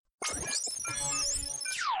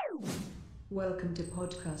Welcome to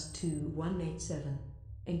podcast 2187.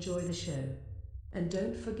 Enjoy the show. And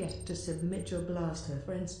don't forget to submit your blaster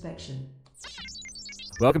for inspection.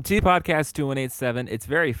 Welcome to podcast 2187. It's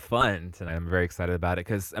very fun tonight. I'm very excited about it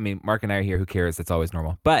because, Mark and I are here. Who cares? It's always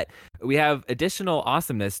normal. But we have additional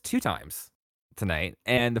awesomeness 2 times tonight.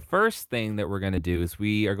 And the first thing that we're going to do is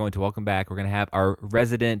we are going to welcome back. We're going to have our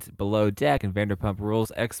resident Below Deck and Vanderpump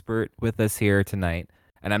Rules expert with us here tonight.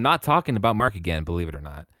 And I'm not talking about Mark again, believe it or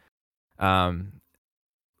not.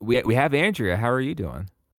 We have Andrea. How are you doing?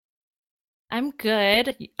 I'm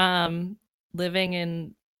good. Living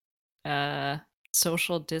in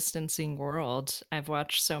social distancing world. I've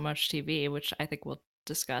watched so much TV, which I think we'll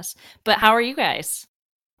discuss. But how are you guys?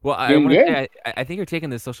 Well, I think you're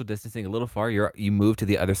taking the social distancing a little far. You moved to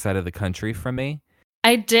the other side of the country from me.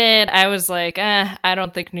 I did. I was like, I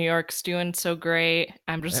don't think New York's doing so great.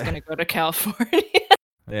 I'm just gonna go to California.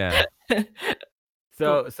 Yeah.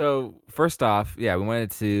 So first off, we wanted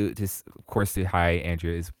to of course say hi.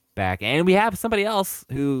 Andrea is back, and we have somebody else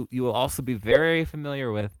who you will also be very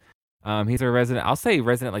familiar with. He's our resident. I'll say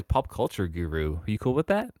resident like pop culture guru. Are you cool with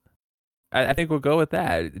that? I think we'll go with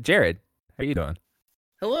that. Jared, how are you doing?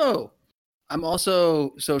 Hello. I'm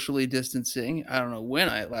also socially distancing. I don't know when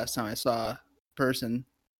last time I saw a person.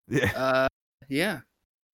 Yeah. Yeah.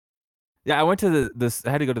 Yeah, I went to I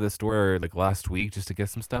had to go to the store like last week just to get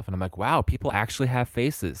some stuff, and I'm like, wow, people actually have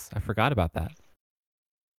faces. I forgot about that.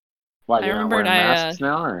 Why, I you're not remembered wearing masks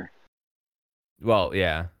now, or? Well,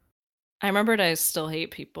 yeah. I remembered I still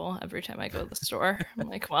hate people every time I go to the store. I'm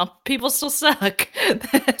like, well, people still suck.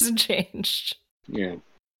 That hasn't changed. Yeah.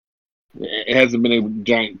 It hasn't been a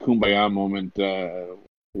giant kumbaya moment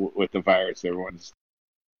with the virus. Everyone's,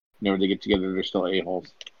 whenever they get together, they're still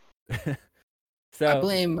a-holes. So I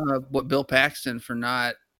blame Bill Paxton for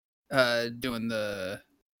not doing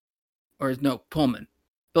Pullman.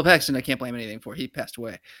 Bill Paxton, I can't blame anything for. He passed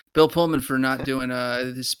away. Bill Pullman for not doing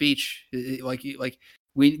the speech.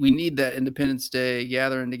 We need that Independence Day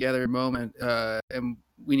gathering together moment, and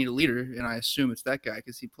we need a leader, and I assume it's that guy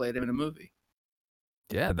because he played him in a movie.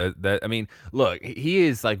 yeah, look, he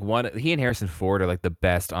is like he and Harrison Ford are like the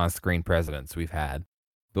best on-screen presidents we've had.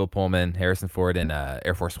 Bill Pullman, Harrison Ford, and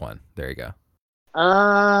Air Force One. There you go.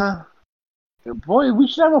 Boy, we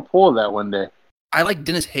should have a poll of that one day. I like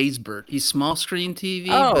Dennis Haysbert. He's small screen TV.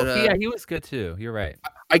 Oh, but, yeah, he was good too. You're right.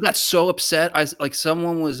 I got so upset.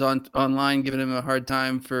 Someone was online giving him a hard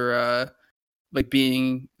time for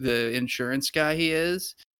being the insurance guy he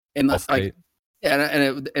is, and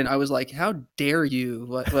and I was like, how dare you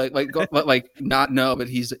not know, but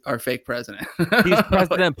he's our fake president. He's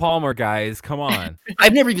President Palmer, guys. Come on.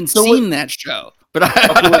 I've never even seen that show. But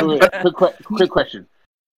Wait. Quick question.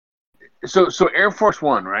 So Air Force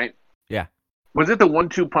One, right? Yeah. Was it the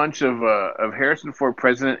 1-2 punch of Harrison Ford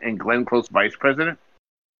president and Glenn Close vice president?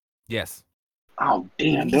 Yes. Oh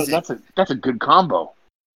damn, that's a good combo.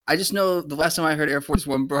 I just know the last time I heard Air Force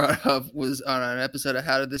One brought up was on an episode of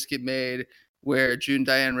How Did This Get Made, where June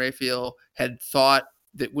Diane Raphael had thought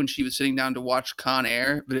that when she was sitting down to watch Con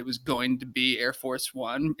Air, that it was going to be Air Force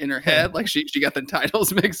One in her head. Like she got the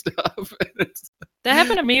titles mixed up. That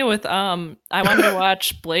happened to me with I wanted to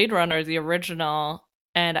watch Blade Runner, the original,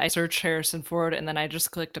 and I searched Harrison Ford, and then I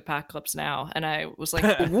just clicked Apocalypse Now, and I was like,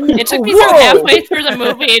 it took me till halfway through the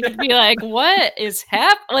movie to be like, what is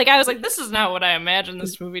happening? Like, I was like, this is not what I imagined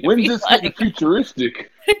this movie to be When's this like. getting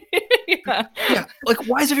futuristic? Yeah, like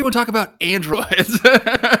why does everyone talk about androids?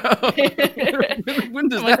 When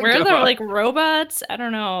does that where are go there up? like robots? I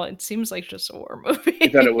don't know. It seems like just a war movie. You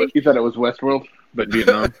thought it was Westworld, but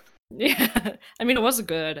Vietnam. Yeah, I mean, it was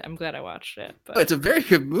good. I'm glad I watched it. But It's a very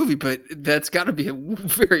good movie, but that's got to be a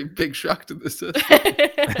very big shock to the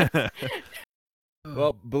system.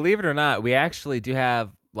 Well, believe it or not, we actually do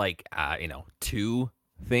have 2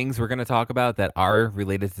 things we're going to talk about that are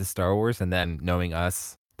related to Star Wars, and then knowing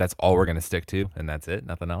us, that's all we're going to stick to, and that's it,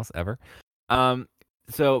 nothing else ever.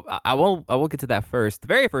 So I will get to that first. The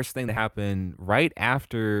very first thing that happened right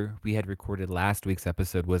after we had recorded last week's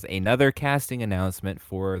episode was another casting announcement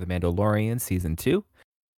for The Mandalorian Season 2.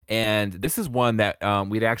 And this is one that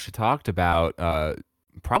we'd actually talked about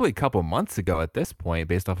probably a couple months ago at this point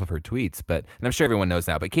based off of her tweets. And I'm sure everyone knows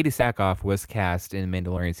now, but Katie Sackhoff was cast in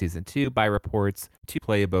Mandalorian Season 2 by reports to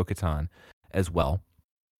play Bo-Katan as well.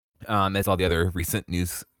 As all the other recent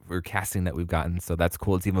news for casting that we've gotten. So that's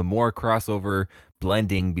cool. It's even more crossover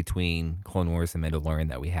blending between Clone Wars and Mandalorian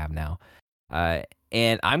that we have now.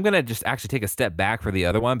 And I'm going to just actually take a step back for the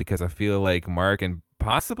other one because I feel like Mark and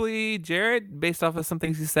possibly Jared, based off of some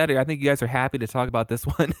things you said, I think you guys are happy to talk about this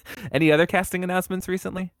one. Any other casting announcements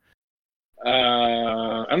recently?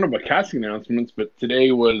 I don't know about casting announcements, but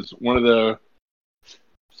today was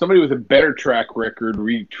somebody with a better track record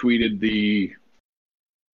retweeted the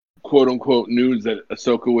quote unquote news that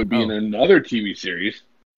Ahsoka would be in another TV series.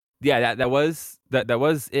 Yeah, that was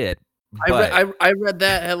it. I read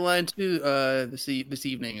that headline too this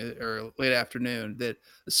evening or late afternoon that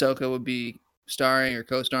Ahsoka would be starring or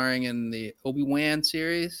co-starring in the Obi-Wan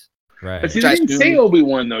series. Right. But see, they didn't say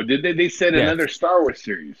Obi-Wan though, did they? They said another Star Wars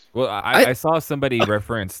series. Well, I saw somebody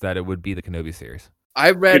reference that it would be the Kenobi series.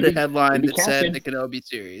 I read a headline that said the Kenobi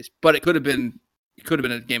series, but it could have been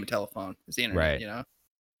a game of telephone. It's the internet, right? You know,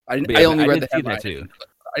 I only read the headline. Too.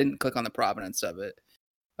 I didn't click on the provenance of it.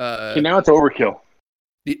 Now it's overkill.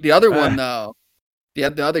 The other one though, the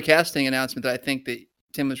other casting announcement that I think that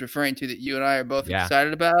Tim was referring to that you and I are both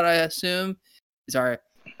excited about, I assume, is our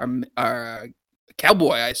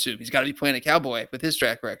cowboy. I assume he's got to be playing a cowboy with his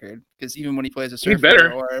track record, because even when he plays a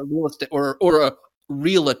surfer or a real estate or a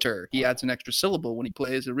realtor, he adds an extra syllable when he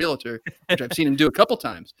plays a realtor, which I've seen him do a couple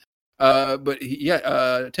times. But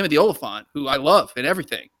Timothy Olyphant, who I love in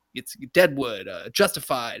everything. It's Deadwood,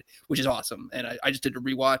 Justified, which is awesome, and I just did a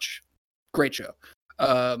rewatch. Great show.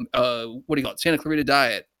 What do you call it? Santa Clarita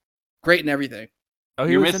Diet, great in everything. Oh,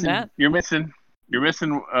 you're missing that. You're missing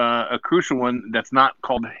a crucial one that's not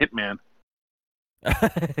called Hitman.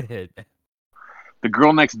 The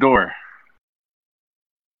Girl Next Door.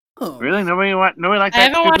 Oh. Really? Nobody likes that? I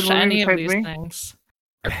haven't watched any of these things.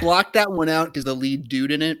 I blocked that one out because the lead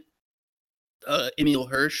dude in it, Emil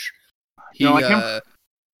Hirsch, he like him?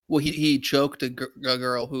 Well, he choked a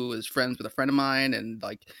girl who was friends with a friend of mine, and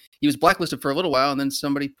like he was blacklisted for a little while, and then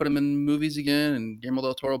somebody put him in movies again, and Guillermo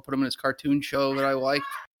del Toro put him in his cartoon show that I liked.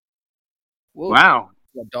 Whoa. Wow.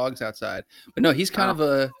 Got dogs outside, but no, he's kind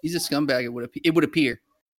of he's a scumbag. It would appear.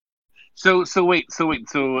 So wait.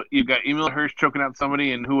 So you've got Emil Hirsch choking out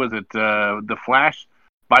somebody, and who was it? The Flash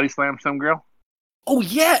body slammed some girl. Oh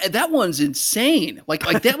yeah, that one's insane. Like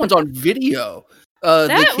that one's on video.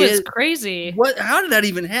 That was crazy. What? How did that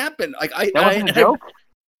even happen? Like that wasn't a joke.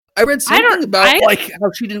 I read something about like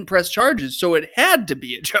how she didn't press charges, so it had to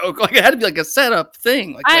be a joke. Like it had to be like a setup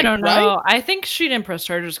thing. Like, I don't know. Right? I think she didn't press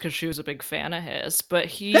charges because she was a big fan of his. But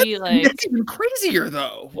that's even crazier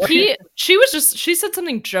though. She said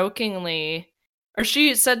something jokingly, or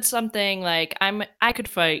she said something like I could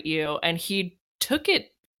fight you, and he took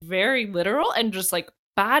it very literal and just like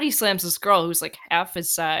body slams this girl who's like half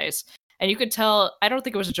his size. And you could tell, I don't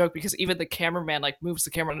think it was a joke because even the cameraman like moves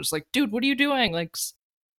the camera and is like, dude, what are you doing? Like,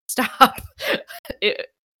 stop.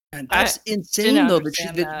 That's insane though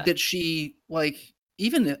that she like,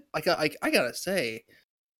 even like I gotta say,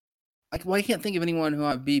 like, well, I can't think of anyone who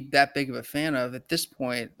I'd be that big of a fan of at this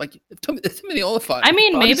point. Like Timothy Olyphant. I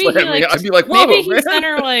mean, maybe I'd be like, whoa, maybe he sent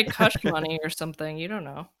her like hush money or something. You don't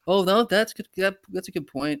know. Oh no, that's good. That's a good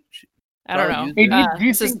point. I don't know.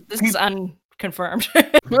 This is unconfirmed. Do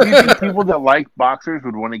you think people that like boxers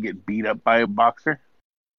would want to get beat up by a boxer?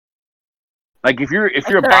 Like if you're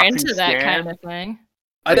a boxing into that kind of thing.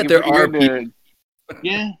 I bet there are people.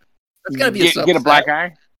 Yeah, that's gotta be get a black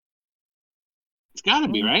eye. It's gotta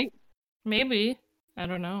be, right? Maybe. I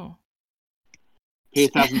don't know. Pay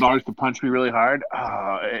 $1,000 to punch me really hard.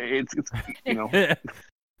 It's you know.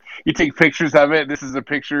 You take pictures of it. This is a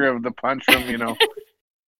picture of the punch from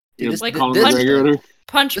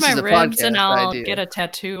punch my ribs and I'll get a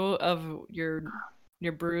tattoo of your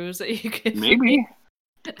bruise that you can. Maybe.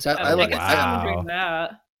 So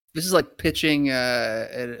this is like pitching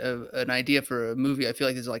an idea for a movie. I feel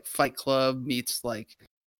like this is like Fight Club meets like,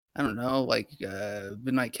 I don't know, like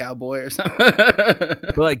Midnight Cowboy or something.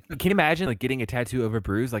 But like, can you imagine like getting a tattoo of a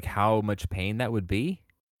bruise? Like how much pain that would be?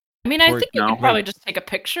 I mean, I think you could probably just take a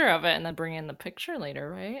picture of it and then bring in the picture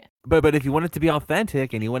later, right? But if you want it to be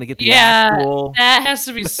authentic and you want to get the actual... that has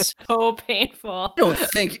to be so painful. I don't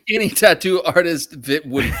think any tattoo artist that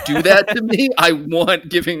would do that to me. I want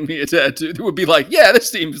giving me a tattoo that would be like, yeah,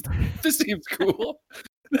 this seems cool.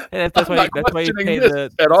 And that's why you pay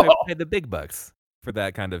the big bucks for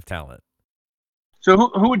that kind of talent. So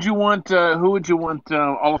who would you want?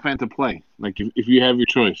 Olyphant to play? Like if you have your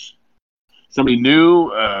choice. Somebody new,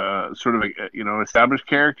 sort of a established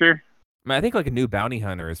character. I mean, I think like a new bounty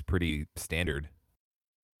hunter is pretty standard.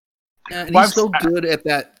 Yeah, and he's so good at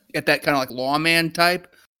that kind of like lawman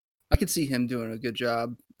type. I could see him doing a good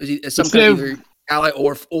job. As some kind of either ally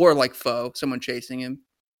or like foe, someone chasing him.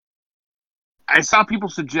 I saw people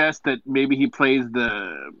suggest that maybe he plays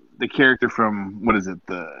the character from what is it,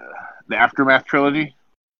 the Aftermath trilogy,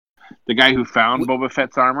 the guy who found Boba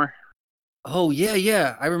Fett's armor. Oh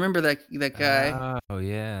yeah, I remember that guy. Oh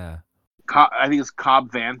yeah, I think it's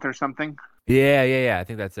Cobb Vanth or something. Yeah. I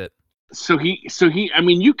think that's it. So he. I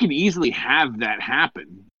mean, you can easily have that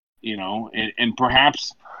happen, and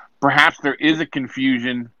perhaps there is a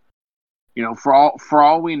confusion. For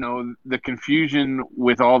all we know, the confusion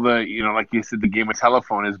with all the, like you said, the game of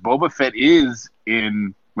telephone is Boba Fett is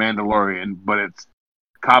in Mandalorian, but it's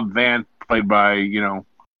Cobb Vanth played by,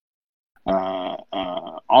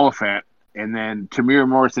 Oliphant, and then Tamir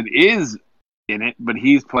Morrison is in it, but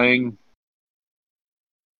he's playing,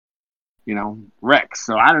 Rex.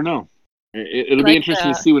 So I don't know. It'll be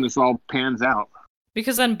interesting to see when this all pans out.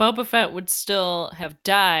 Because then Boba Fett would still have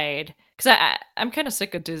died. Because I'm kind of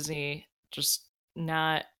sick of Disney just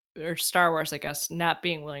not, or Star Wars, I guess, not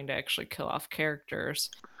being willing to actually kill off characters.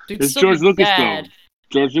 It's George Lucas, though.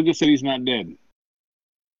 George Lucas said he's not dead.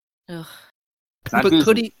 Ugh. But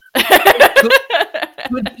could he?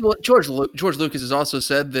 George Lucas has also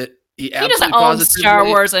said that he doesn't own Star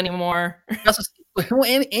Wars anymore.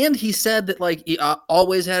 And he said that he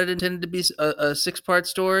always had it intended to be a 6-part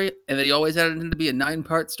story, and that he always had it intended to be a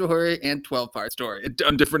 9-part story and 12-part story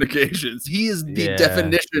on different occasions. He is the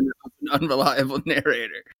definition of an unreliable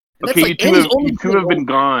narrator. And okay, you two have been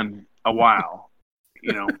gone a while,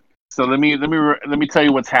 So let me tell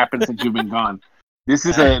you what's happened since you've been gone. This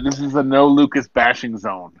is a no Lucas bashing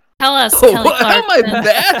zone. Tell us, Kelly Clarkson. How am I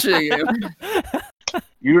bashing him?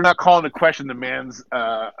 You're not calling to question the man's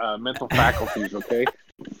mental faculties, okay?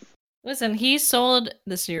 Listen, he sold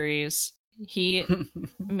the series. He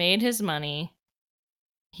made his money.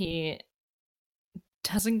 He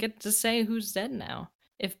doesn't get to say who's dead now.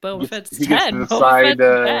 If Boba Fett's dead, Boba Fett's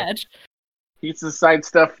dead. He gets to decide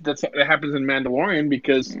stuff that happens in Mandalorian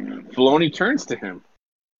because Filoni turns to him.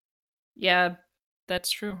 Yeah,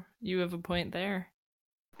 that's true. You have a point there.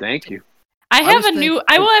 Thank you. I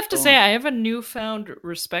will have to say I have a newfound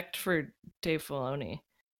respect for Dave Filoni.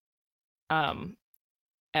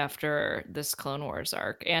 After this Clone Wars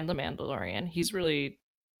arc and The Mandalorian, he's really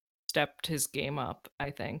stepped his game up, I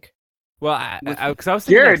think. Well, because I was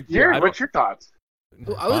thinking Jared, what's your thoughts?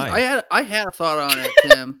 I had a thought on it,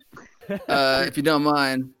 Tim. If you don't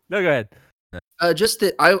mind. No, go ahead. Just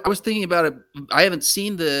that I was thinking about it. I haven't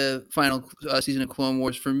seen the final season of Clone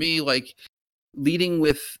Wars. For me, leading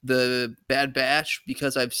with the Bad Batch,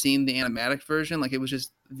 because I've seen the animatic version, it was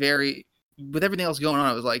just very, with everything else going on,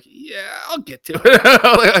 I was like, yeah, I'll get to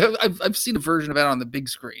it. I've seen a version of it on the big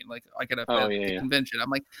screen, at a convention. I'm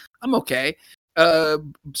like, I'm okay.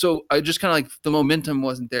 So I just kind of the momentum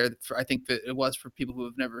wasn't there. I think that it was for people who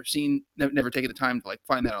have never taken the time to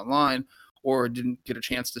find that online, or didn't get a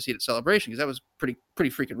chance to see it at Celebration, because that was pretty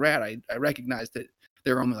freaking rad. I recognized that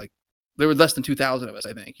there were only there were less than 2,000 of us,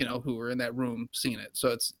 I think, who were in that room seeing it. So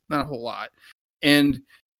it's not a whole lot. And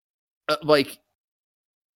I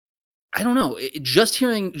don't know, just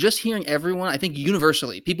hearing everyone, I think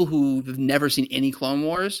universally, people who've never seen any Clone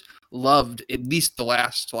Wars loved at least the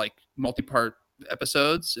last multi-part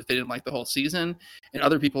episodes, if they didn't like the whole season. And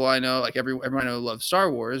other people I know, everyone I know who loves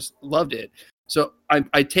Star Wars, loved it. So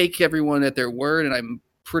I take everyone at their word, and I'm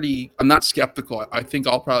not skeptical. I think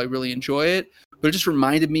I'll probably really enjoy it. But it just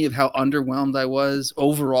reminded me of how underwhelmed I was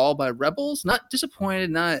overall by Rebels. Not disappointed,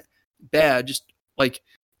 not bad, just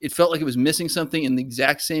it felt like it was missing something in the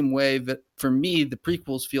exact same way that, for me, the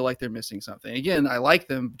prequels feel like they're missing something. Again, I like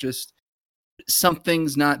them, just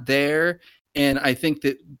something's not there. And I think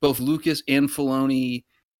that both Lucas and Filoni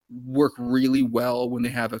work really well when they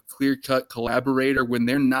have a clear-cut collaborator, when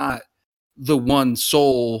they're not the one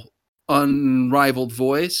sole unrivaled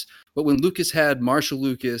voice. But when Lucas had Marshall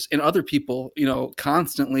Lucas and other people,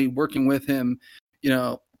 constantly working with him, we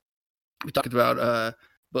talked about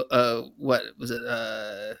what was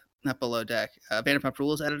it? Not Below Deck, Vanderpump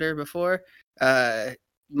Rules editor before.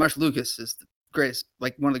 Marshall Lucas is the greatest,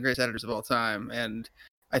 one of the greatest editors of all time, and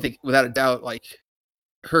I think without a doubt,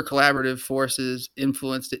 her collaborative forces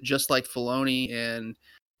influenced it, just like Filoni and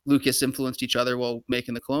Lucas influenced each other while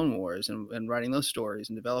making the Clone Wars and writing those stories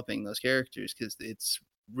and developing those characters, because it's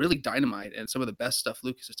really dynamite and some of the best stuff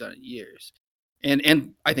Lucas has done in years.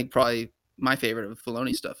 And I think probably my favorite of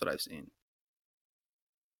Filoni stuff that I've seen.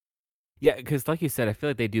 Yeah, because like you said, I feel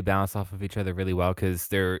like they do bounce off of each other really well, because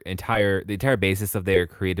the entire basis of their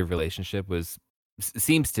creative relationship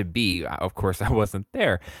seems to be, of course I wasn't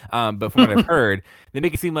there, but from what I've heard, they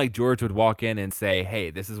make it seem like George would walk in and say, hey,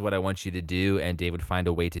 this is what I want you to do, and Dave would find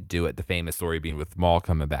a way to do it, the famous story being with Maul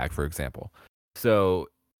coming back, for example. So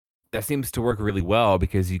that seems to work really well,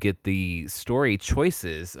 because you get the story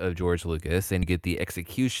choices of George Lucas and you get the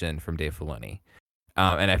execution from Dave Filoni.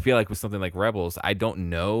 And I feel like with something like Rebels, I don't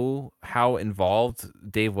know how involved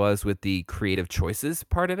Dave was with the creative choices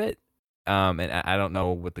part of it. And I don't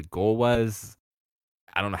know what the goal was.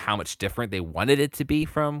 I don't know how much different they wanted it to be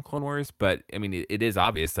from Clone Wars, but I mean, it is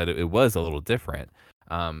obvious that it was a little different.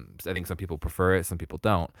 I think some people prefer it, some people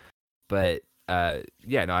don't. But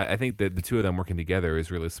yeah, no, I think that the two of them working together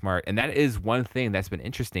is really smart. And that is one thing that's been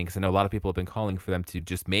interesting because I know a lot of people have been calling for them to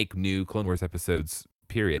just make new Clone Wars episodes,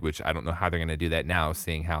 period, which I don't know how they're going to do that now,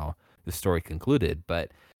 seeing how the story concluded.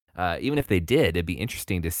 But even if they did, it'd be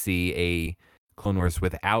interesting to see a Clone Wars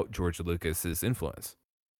without George Lucas's influence.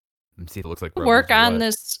 And see if it looks like work on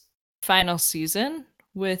this final season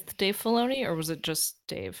with Dave Filoni, or was it just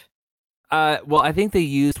Dave? Well, I think they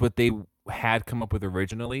used what they had come up with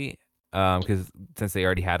originally, because since they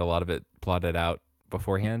already had a lot of it plotted out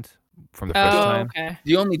beforehand from the first time. Okay.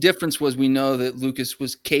 The only difference was we know that Lucas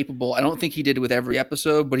was capable. I don't think he did it with every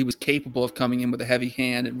episode, but he was capable of coming in with a heavy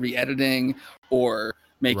hand and re-editing or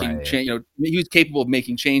making change. He was capable of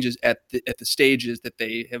making changes at the stages that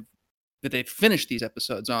they've finished these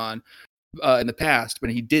episodes on in the past, but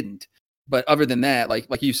he didn't. But other than that,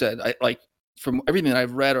 like you said, from everything that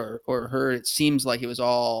I've read or heard, it seems like it was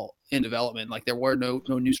all in development. Like there were no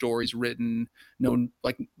new stories written,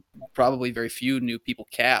 probably very few new people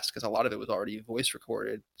cast because a lot of it was already voice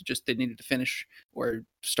recorded. Just they needed to finish or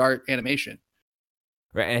start animation.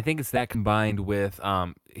 Right, and I think it's that combined with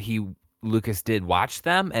Lucas did watch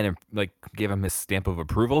them and like gave him his stamp of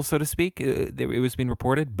approval, so to speak. It was being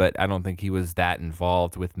reported, but I don't think he was that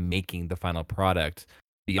involved with making the final product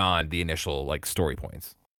beyond the initial like story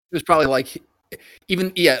points. It was probably like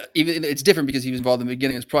even it's different because he was involved in the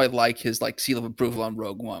beginning. It's probably like his like seal of approval on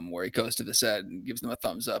Rogue One, where he goes to the set and gives them a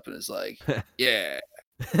thumbs up and is like, "Yeah,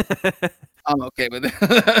 I'm okay with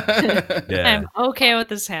it." Yeah. I'm okay with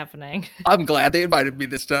this happening. I'm glad they invited me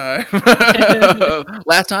this time.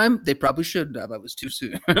 Last time they probably shouldn't have. I was too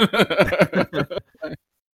soon.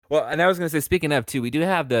 Well, and I was going to say, speaking of too, we do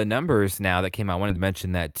have the numbers now that came out. I wanted to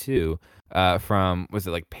mention that too. From was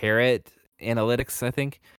it like Parrot Analytics, I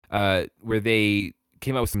think, where they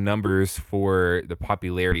came out with some numbers for the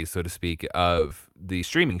popularity, so to speak, of the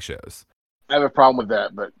streaming shows. I have a problem with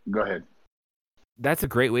that, but go ahead. That's a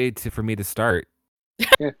great way for me to start.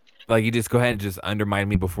 Like you just go ahead and just undermine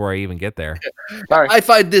me before I even get there. Sorry. I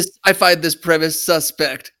find this premise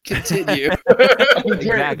suspect. Continue.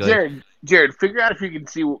 Exactly. Jared, figure out if you can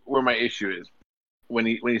see where my issue is when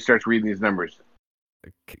he starts reading these numbers.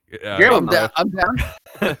 I'm down.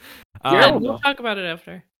 We'll talk about it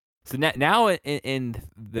after. So now in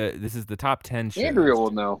this is the top 10 shows. Andrea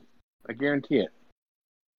will know. I guarantee it.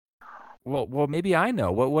 Well, maybe I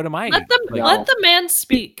know. What am I? Let the man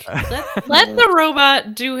speak. Let the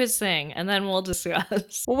robot do his thing, and then we'll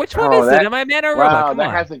discuss. Well, which one is it? Am I a man or a robot? Wow,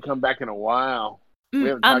 that hasn't come back in a while.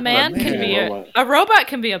 A man can be a robot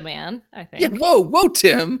can be a man, I think. Yeah, whoa,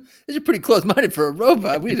 Tim. This is pretty close-minded for a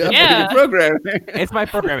robot. We don't have pretty good programming. It's my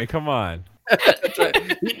programming. Come on. That's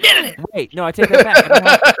right. You did it. Wait, no, I take that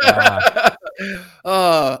back.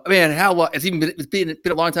 Oh man, how long? It's been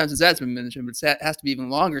a long time since that's been mentioned, but it has to be even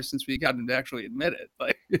longer since we got him to actually admit it.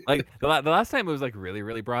 Like the last time it was like really,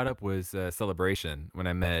 really brought up was Celebration when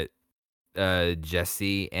I met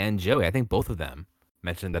Jesse and Joey. I think both of them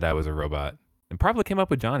mentioned that I was a robot. And probably came up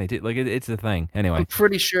with Johnny too. Like it's a thing. Anyway, I'm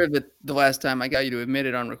pretty sure that the last time I got you to admit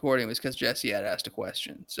it on recording was because Jesse had asked a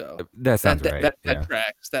question. So that sounds right. That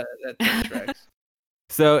tracks. That tracks.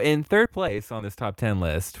 So in third place on this top 10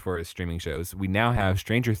 list for streaming shows, we now have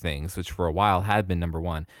Stranger Things, which for a while had been number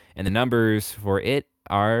one, and the numbers for it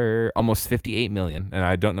are almost 58 million. And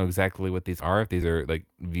I don't know exactly what these are, if these are like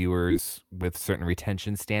viewers with certain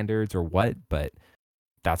retention standards or what, but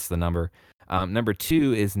that's the number. Number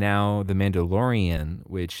two is now The Mandalorian,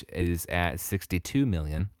 which is at 62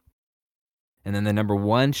 million. And then the number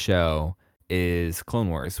one show is Clone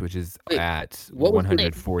Wars, which is at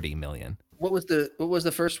 140 million. What was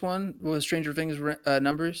the first one? What was Stranger Things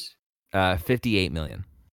numbers? 58 million.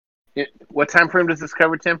 What time frame does this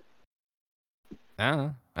cover, Tim? I don't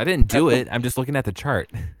know. I didn't do it. I'm just looking at the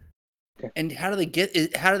chart. And how do they get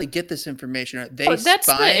this information? Are they that's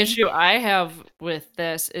spying? The issue I have with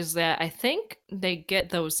this is that I think they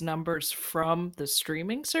get those numbers from the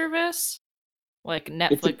streaming service. Like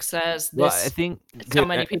Netflix says this. Well, I think so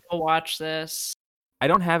many people watch this. I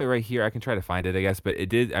don't have it right here. I can try to find it, I guess, but it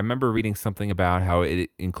did. I remember reading something about how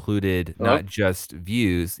it included not just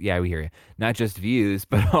views. Yeah, we hear you. Not just views,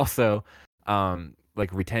 but also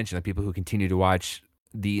like retention of people who continue to watch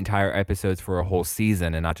the entire episodes for a whole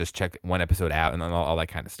season and not just check one episode out and all that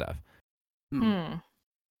kind of stuff.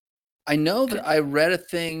 I know that I read a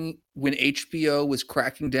thing when HBO was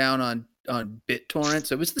cracking down on BitTorrent.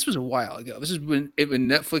 So this was a while ago. This is when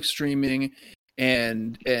Netflix streaming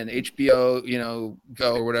and HBO,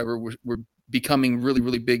 Go or whatever were becoming really,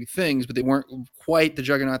 really big things, but they weren't quite the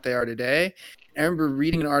juggernaut they are today. I remember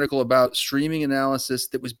reading an article about streaming analysis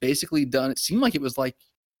that was basically done. It seemed like it was like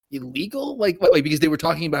illegal, like because they were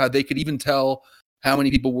talking about how they could even tell how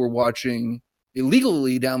many people were watching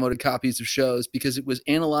illegally downloaded copies of shows because it was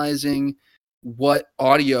analyzing what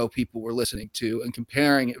audio people were listening to and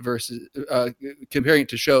comparing it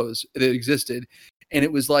to shows that existed. And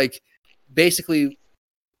it was like basically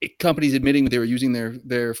companies admitting that they were using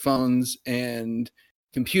their phones and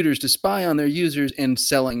computers to spy on their users and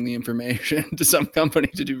selling the information to some company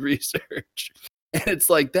to do research. And it's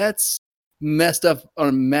like, that's messed up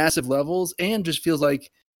on massive levels, and just feels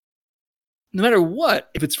like no matter what,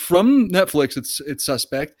 if it's from Netflix, it's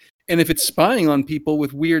suspect. And if it's spying on people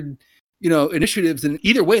with weird, initiatives, then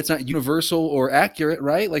either way, it's not universal or accurate,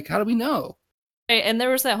 right? Like, how do we know? And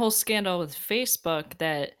there was that whole scandal with Facebook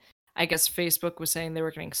that I guess Facebook was saying they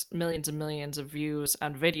were getting millions and millions of views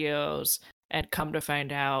on videos, and come to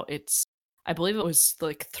find out I believe it was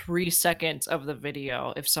like 3 seconds of the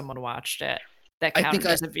video if someone watched it that counted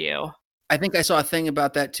as a view. I think I saw a thing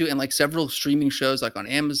about that too, and like several streaming shows, like on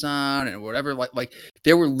Amazon and whatever, like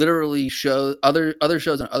there were literally other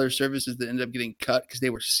shows on other services that ended up getting cut because they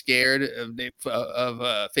were scared of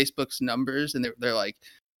Facebook's numbers, and they're like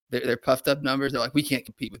they're puffed up numbers. They're like, we can't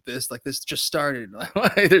compete with this. Like, this just started.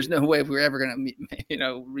 Like, there's no way we're ever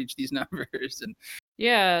gonna reach these numbers. And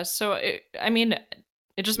yeah, so it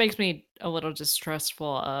just makes me a little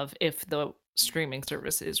distrustful of if the streaming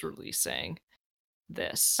service is releasing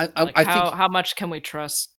this. I think, how much can we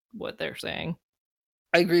trust what they're saying?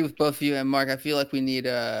 I agree with both of you and Mark. I feel like we need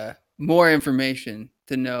more information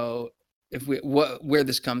to know if where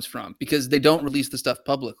this comes from, because they don't release the stuff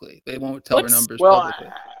publicly. They won't tell their numbers publicly.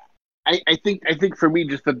 I think for me,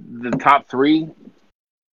 just the top three.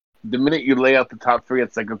 The minute you lay out the top three,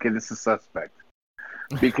 it's like, okay, this is suspect,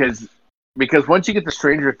 because once you get to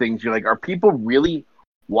Stranger Things, you're like, are people really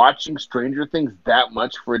watching Stranger Things that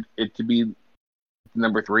much for it to be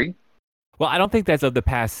number three? Well, I don't think that's of the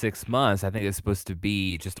past 6 months. I think it's supposed to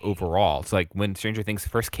be just overall. It's like when Stranger Things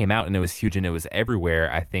first came out and it was huge and it was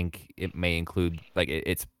everywhere. I think it may include like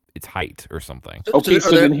its height or something. Okay,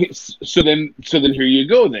 so then here you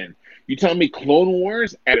go. Then you tell me Clone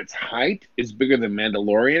Wars at its height is bigger than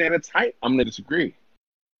Mandalorian at its height? I'm going to disagree,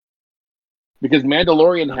 because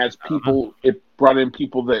Mandalorian has people. It brought in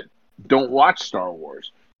people that don't watch Star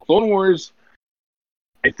Wars. Clone Wars,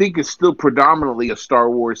 I think, is still predominantly a Star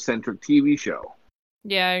Wars-centric TV show.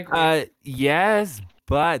 Yeah, I agree. Yes,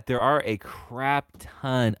 but there are a crap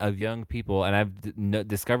ton of young people, and I've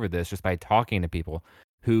discovered this just by talking to people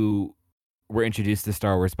who were introduced to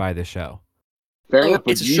Star Wars by the show. Fair enough,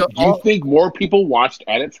 but do you think more people watched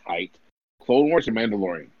at its height Clone Wars or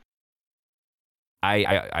Mandalorian?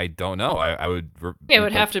 I don't know. I would... It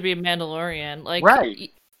would have to be Mandalorian. Like,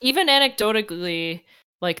 right. Even anecdotally...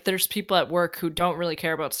 Like, there's people at work who don't really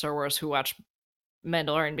care about Star Wars who watch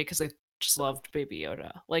just just loved Baby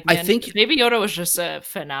Yoda. Like, I think Baby Yoda was just a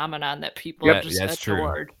phenomenon that people just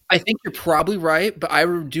adored. True. I think you're probably right, but I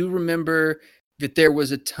do remember that there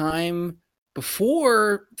was a time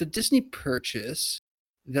before the Disney purchase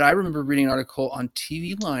that I remember reading an article on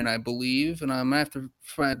TV Line, I believe, and I'm gonna have to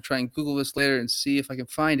try and Google this later and see if I can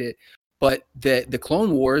find it. But the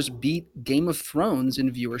Clone Wars beat Game of Thrones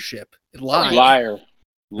in viewership live.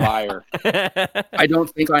 Liar. I don't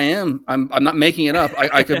think I am. I'm not making it up.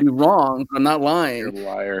 I could be wrong. I'm not lying. You're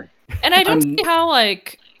a liar. And I don't see how,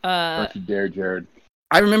 like... Don't you dare, Jared.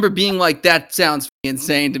 I remember being like, that sounds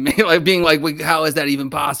insane to me. Like, being like, how is that even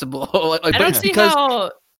possible? I don't see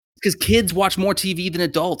how... Because kids watch more TV than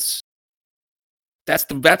adults. That's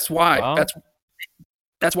why. Well,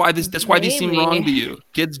 That's why these seem wrong to you.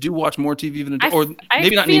 Kids do watch more TV than adults, or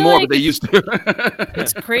maybe not anymore, but they used to.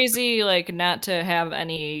 It's crazy, like, not to have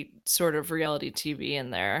any sort of reality TV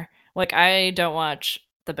in there. Like, I don't watch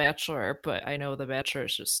The Bachelor, but I know The Bachelor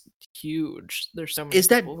is just huge. There's so many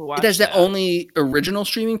people who watch that. Is that only original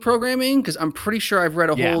streaming programming? Because I'm pretty sure I've read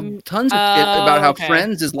tons of shit about how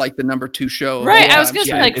Friends is like the number 2 show. Right, I was going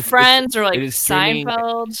to say like Friends or like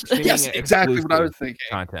Seinfeld. Yes, exactly what I was thinking.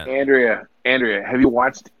 Content. Andrea, have you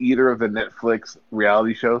watched either of the Netflix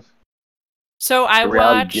reality shows? So I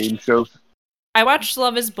watched game shows. I watched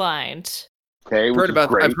Love Is Blind. Okay, I've heard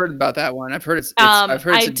about that one. I've heard it's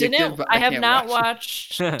addictive, but I have not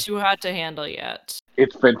watched Too Hot to Handle yet.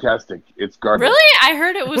 It's fantastic. It's garbage. Really? I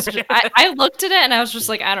heard it was. I looked at it and I was just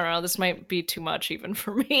like, I don't know. This might be too much even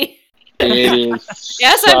for me. It is.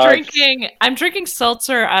 Yes, I'm drinking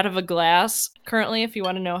seltzer out of a glass currently. If you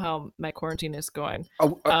want to know how my quarantine is going.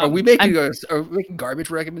 Are we making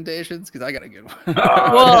garbage recommendations? Because I got a good one.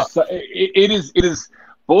 Well, it is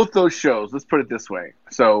both those shows. Let's put it this way.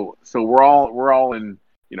 So we're all in,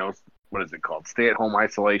 what is it called? Stay-at-home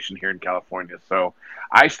isolation here in California. So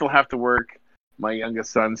I still have to work. My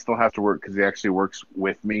youngest son still has to work because he actually works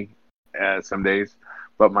with me some days.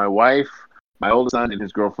 But my wife, my oldest son, and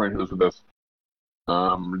his girlfriend who lives with us,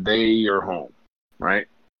 they are home, right?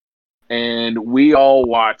 And we all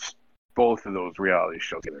watched both of those reality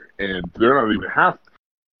shows together. And they're not even half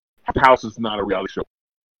the house is not a reality show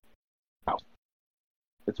house.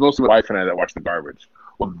 It's mostly my wife and I that watch the garbage.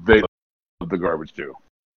 Well, they love the garbage too.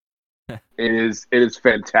 It is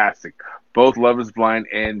fantastic. Both Love Is Blind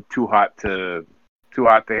and Too Hot to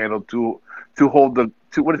Handle,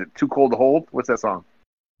 what is it? Too Cold to Hold? What's that song?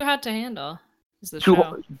 Too Hot to Handle is the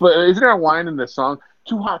show. But isn't there a line in the song?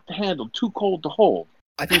 Too hot to handle, too cold to hold.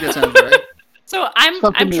 I think that sounds right. So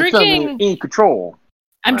I'm drinking in control.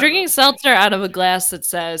 I'm drinking seltzer out of a glass that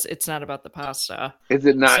says it's not about the pasta. Is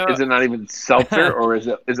it not? Is it not even seltzer, or is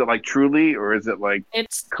it like Truly, or is it like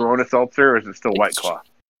it's Corona seltzer, or is it still White Claw?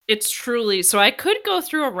 It's Truly. So I could go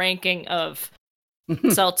through a ranking of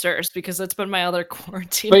seltzers because that's been my other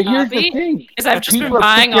quarantine hobby. But here's the thing: is I've just been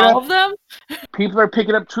buying all of them. People are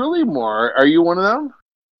picking up Truly more. Are you one of them?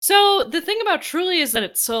 So the thing about Truly is that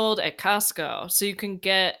it's sold at Costco, so you can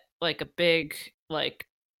get like a big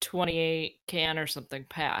 28 can or something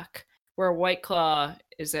pack, where White Claw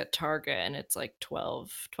is at Target and it's like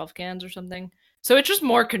 12 cans or something. So it's just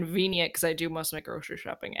more convenient because I do most of my grocery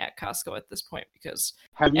shopping at Costco at this point because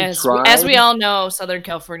as we all know, Southern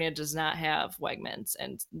California does not have Wegmans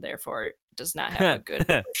and therefore does not have a good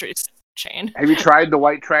grocery chain. Have you tried the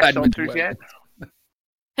white trash seltzers yet?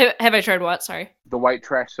 Have I tried what? Sorry. The white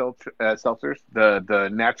trash seltzers, the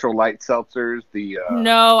natural light seltzers,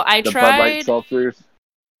 no, I tried Bud Light seltzers.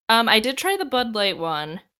 I did try the Bud Light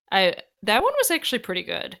one. That one was actually pretty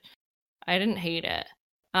good. I didn't hate it.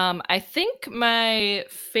 I think my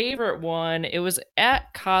favorite one, it was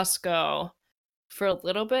at Costco for a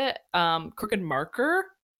little bit. Crooked Marker.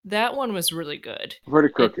 That one was really good. Pretty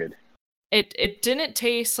crooked. It didn't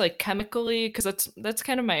taste like chemically because that's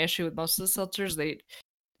kind of my issue with most of the seltzers.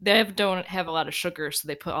 They don't have a lot of sugar, so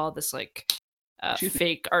they put all this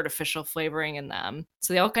fake artificial flavoring in them.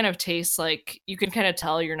 So they all kind of taste like, you can kind of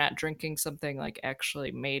tell you're not drinking something like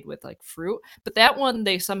actually made with like fruit. But that one,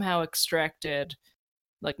 they somehow extracted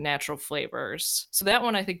like natural flavors. So that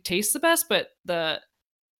one I think tastes the best, but the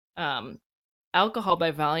alcohol by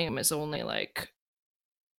volume is only like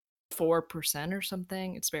 4% or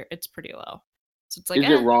something. It's pretty low. So it's like, is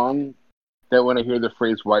it wrong that when I hear the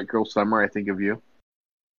phrase "white girl summer," I think of you?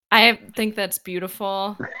 I think that's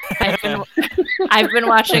beautiful. I've been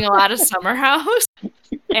watching a lot of Summer House,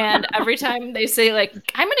 and every time they say like,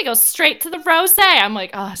 "I'm gonna go straight to the rosé," I'm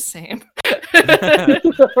like, "Oh, same."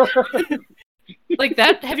 Like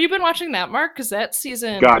that. Have you been watching that, Mark? Because that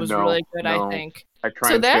season was really good. No. I think.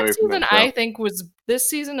 So that season, I think, this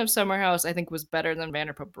season of Summer House, I think, was better than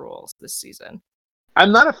Vanderpump Rules this season.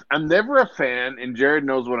 I'm never a fan, and Jared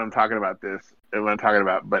knows what I'm talking about.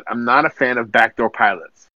 But I'm not a fan of backdoor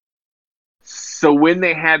pilots. So when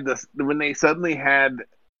they suddenly had,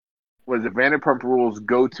 was it Vanderpump Rules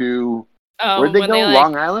go to, where'd they go?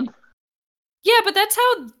 Long Island? Yeah, but that's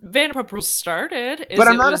how Vanderpump Rules started. But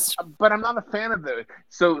I'm not a fan of the.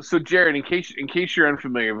 So Jared, in case you're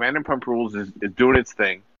unfamiliar, Vanderpump Rules is doing its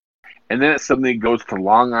thing, and then it suddenly goes to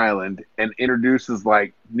Long Island and introduces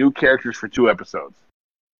like new characters for 2 episodes.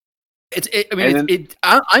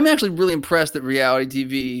 I'm actually really impressed that reality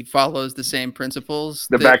TV follows the same principles.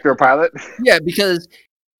 The backdoor pilot? Yeah, because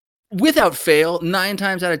without fail, 9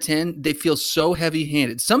 times out of 10, they feel so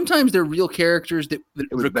heavy-handed. Sometimes they're real characters that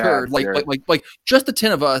recur, like just the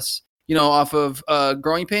 10 of us, off of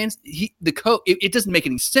Growing Pains. It doesn't make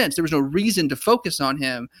any sense. There was no reason to focus on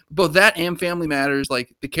him. Both that and Family Matters,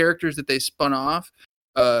 like the characters that they spun off.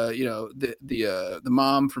 The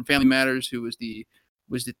mom from Family Matters who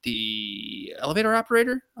was it the elevator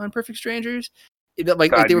operator on Perfect Strangers? They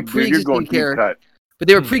were pre-existing characters. But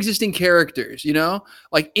they were pre-existing characters,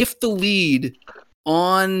 Like if the lead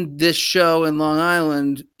on this show in Long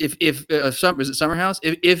Island, is it Summer House?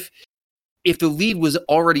 If the lead was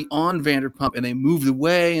already on Vanderpump and they moved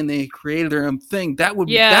away and they created their own thing, that would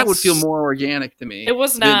feel more organic to me. It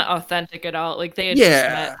was not authentic at all. Like they had just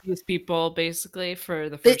met these people basically for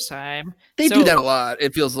the first time. They do that a lot.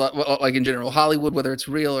 It feels like in general, Hollywood, whether it's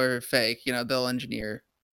real or fake, they'll engineer.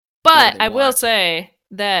 But I will say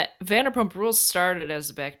that Vanderpump Rules started as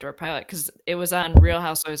a backdoor pilot because it was on Real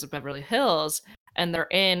Housewives of Beverly Hills, and they're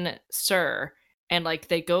in SUR, and like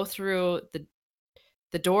they go through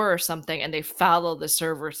the door or something, and they follow the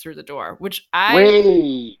server through the door, which are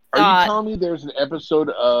you telling me there's an episode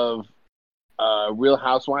of Real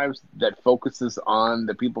Housewives that focuses on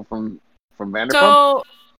the people from Vanderpump? So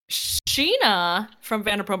Sheena from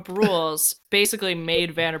Vanderpump Rules basically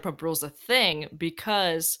made Vanderpump Rules a thing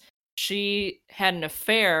because she had an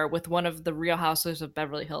affair with one of the Real Housewives of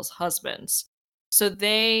Beverly Hills husbands. So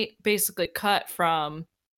they basically cut from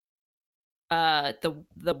the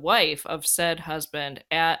wife of said husband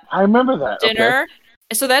at I remember that. dinner. Okay.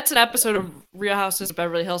 So that's an episode of Real Houses of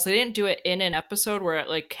Beverly Hills. They didn't do it in an episode where it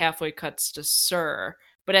like halfway cuts to SUR.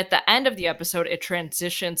 But at the end of the episode, it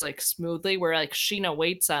transitions like smoothly where like Sheena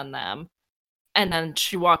waits on them and then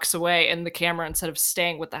she walks away and the camera, instead of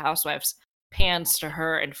staying with the housewives, pans to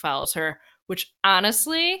her and follows her, which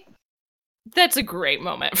honestly, that's a great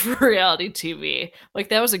moment for reality TV. Like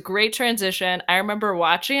that was a great transition. I remember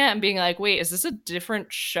watching it and being like, wait, is this a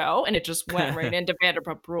different show? And it just went right into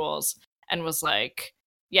Vanderpump Rules and was like,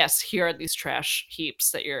 yes, here are these trash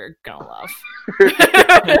heaps that you're gonna love.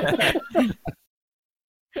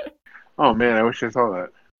 Oh man, I wish I saw that.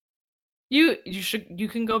 You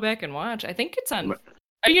can go back and watch. I think it's on.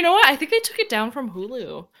 You know what? I think they took it down from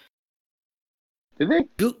Hulu. Did they?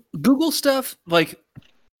 Google stuff like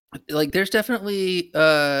there's definitely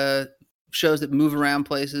shows that move around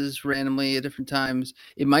places randomly at different times.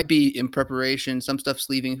 It might be in preparation. Some stuff's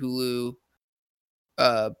leaving Hulu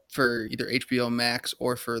for either HBO Max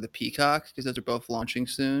or for the Peacock because those are both launching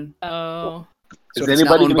soon. Oh. So is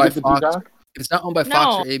anybody going to get the Peacock? If it's not owned by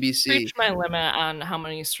Fox or ABC, reach my limit on how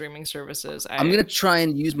many streaming services. I'm going to try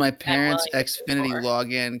and use my parents' Xfinity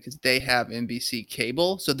login because they have NBC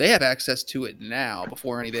cable, so they have access to it now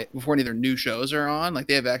before any of their new shows are on. Like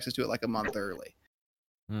they have access to it like a month early.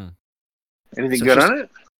 Anything good on it?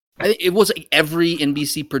 It was like every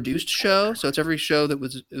NBC produced show, so it's every show that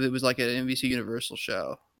was like an NBC Universal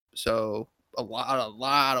show. So a lot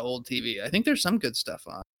of old TV. I think there's some good stuff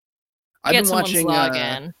on. I've been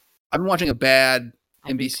watching a bad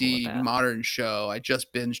NBC modern show. I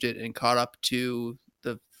just binged it and caught up to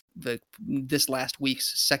this last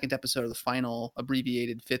week's second episode of the final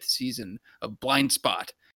abbreviated 5th season of Blind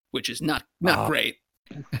Spot, which is not great.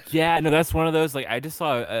 Yeah, no, that's one of those. Like, I just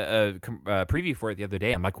saw a preview for it the other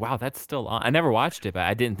day. I'm like, wow, that's still on. I never watched it, but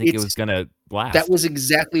I didn't think it was gonna last. That was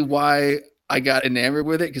exactly why I got enamored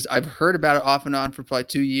with it, because I've heard about it off and on for probably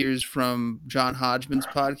 2 years from John Hodgman's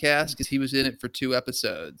podcast, because he was in it for 2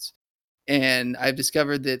 episodes. And I've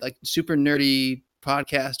discovered that like super nerdy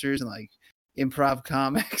podcasters and like improv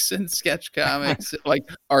comics and sketch comics like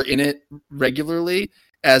are in it regularly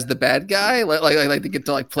as the bad guy. Like they get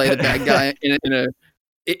to like play the bad guy in a.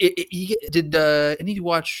 Did any of you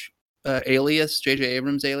watch Alias? J.J.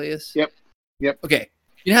 Abrams' Alias? Yep. Okay.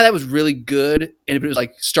 You know how that was really good, and it was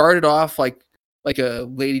like started off like a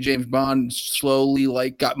Lady James Bond, slowly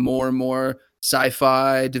like got more and more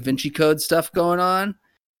sci-fi Da Vinci Code stuff going on.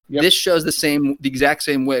 Yep. This shows the exact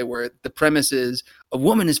same way, where the premise is a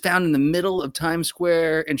woman is found in the middle of Times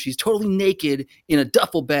Square and she's totally naked in a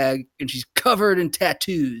duffel bag and she's covered in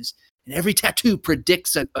tattoos, and every tattoo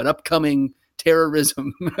predicts an upcoming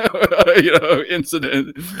terrorism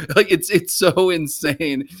incident. Like it's so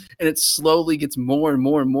insane, and it slowly gets more and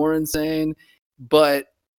more and more insane. But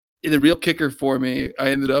the real kicker for me, I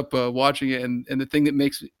ended up watching it, and the thing that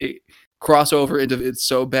makes it cross over into it's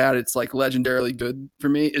so bad it's like legendarily good for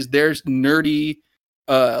me is there's nerdy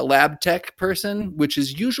lab tech person, which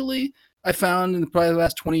is usually, I found in probably the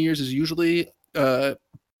last 20 years, is usually an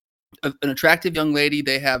attractive young lady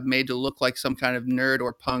they have made to look like some kind of nerd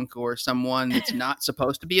or punk or someone that's not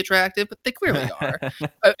supposed to be attractive, but they clearly are.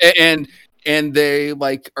 And they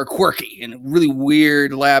like are quirky and really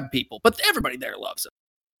weird lab people, but everybody there loves them.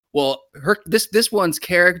 Well, this one's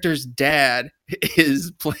character's dad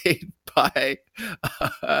is played by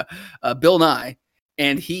Bill Nye,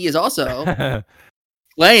 and he is also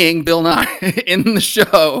playing Bill Nye in the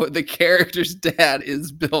show. The character's dad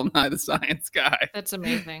is Bill Nye the Science Guy. That's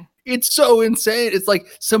amazing. It's so insane. It's like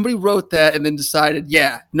somebody wrote that and then decided,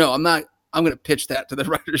 I'm going to pitch that to the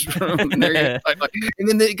writer's room. And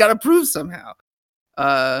then they got approved somehow.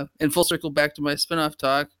 And full circle back to my spinoff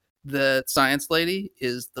talk, the science lady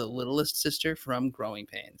is the littlest sister from Growing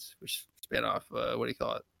Pains, which spin off, what do you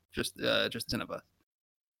call it? Just Zinova.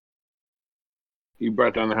 You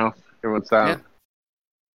brought down the house. Everyone's silent. Yeah.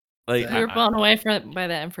 Like, you were blown away by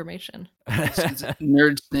that information. It's a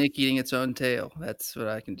nerd snake eating its own tail. That's what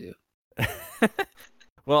I can do.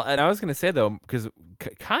 Well, and I was going to say, though, because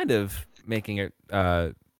kind of making it,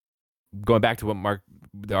 going back to what Mark,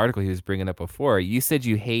 the article he was bringing up before, you said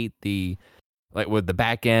you hate with the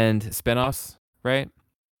back end spinoffs, right?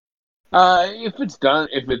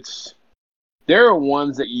 There are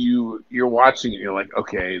ones that you're watching and you're like,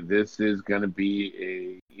 okay, this is going to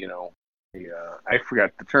be I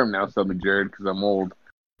forgot the term now, so Jared, because I'm old.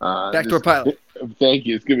 Backdoor pilot. Thank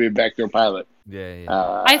you. It's gonna be a backdoor pilot.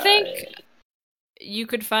 Yeah. I think you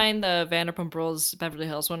could find the Vanderpump Rules Beverly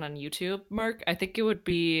Hills one on YouTube, Mark. I think it would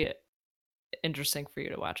be interesting for you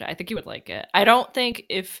to watch it. I think you would like it. I don't think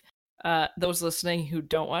if those listening who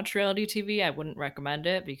don't watch reality TV, I wouldn't recommend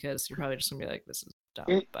it because you're probably just gonna be like, "This is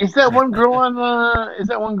dumb." Is that one girl on? Is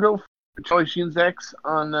that one girl, Charlie Sheen's ex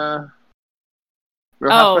on?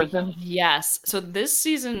 Real Housewives? Yes. So this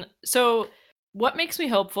season. So what makes me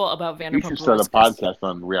hopeful about Vanderpump Rules? You should start a podcast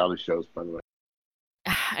on reality shows, by the way.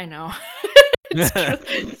 I know.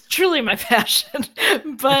 It's truly my passion.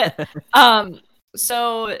 But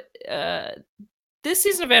so this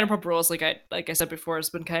season of Vanderpump Rules, like I said before, has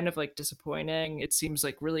been kind of like disappointing. It seems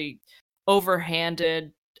like really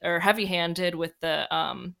overhanded or heavy-handed with the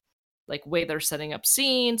like way they're setting up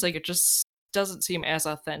scenes. Like it just doesn't seem as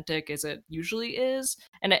authentic as it usually is,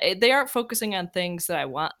 and they aren't focusing on things that I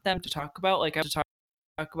want them to talk about. Like I talk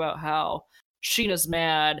about how Sheena's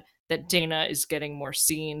mad that Dana is getting more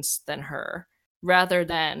scenes than her, rather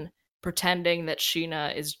than pretending that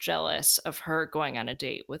Sheena is jealous of her going on a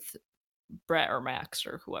date with Brett or Max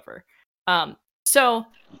or whoever. So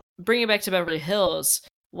bringing it back to Beverly Hills,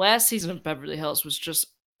 last season of Beverly Hills was just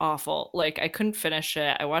awful. Like I couldn't finish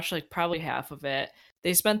it. I watched like probably half of it.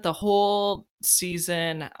 They spent the whole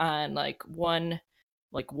season on like one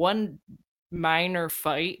minor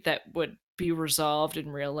fight that would be resolved in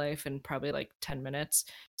real life in probably like 10 minutes.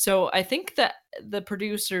 So I think that the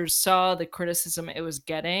producers saw the criticism it was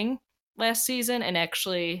getting last season and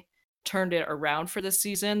actually turned it around for this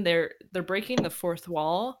season. They're breaking the fourth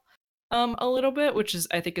wall a little bit, which is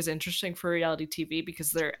I think is interesting for reality TV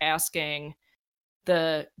because they're asking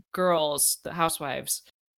the girls, the housewives,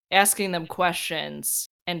 asking them questions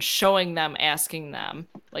and showing them asking them,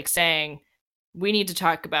 like saying, we need to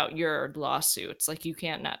talk about your lawsuits. Like, you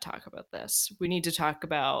can't not talk about this. We need to talk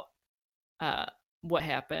about what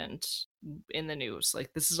happened in the news.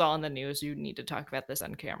 Like, this is all in the news. You need to talk about this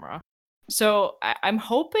on camera. So I'm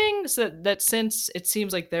hoping that since it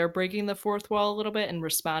seems like they're breaking the fourth wall a little bit and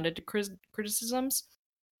responded to criticisms,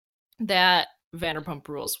 that Vanderpump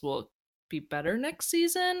Rules will be better next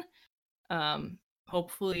season.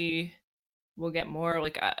 Hopefully we'll get more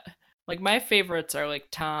like my favorites are like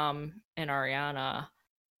Tom and Ariana,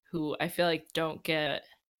 who I feel like don't get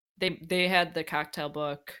they had the cocktail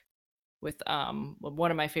book with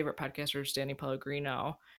one of my favorite podcasters, Danny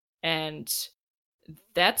Pellegrino, and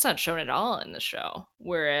that's not shown at all in the show.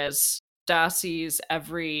 Whereas Stassi's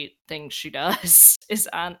everything she does is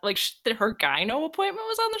on, like, her gyno appointment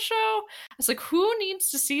was on the show. I was like, who needs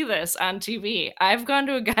to see this on TV? I've gone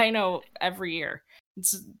to a gyno every year.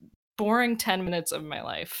 It's boring 10 minutes of my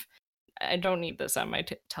life. I don't need this on my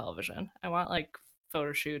television. I want like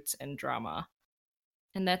photo shoots and drama.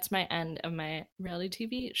 And that's my end of my reality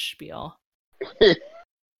TV spiel. It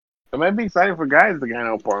might be exciting for guys, the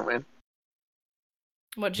gyno appointment.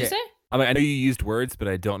 What'd you say? I mean, I know you used words, but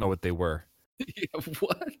I don't know what they were.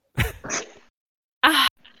 What?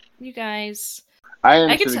 You guys.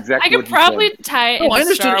 I could probably tie it. I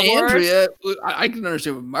understood Andrea. I can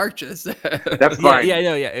understand what Mark just said. That's fine. Yeah,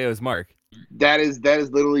 it was Mark. That is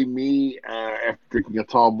literally me after drinking a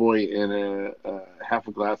tall boy and half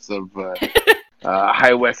a glass of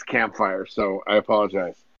High West Campfire. So I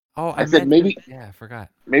apologize. Oh, I said maybe. Yeah, I forgot.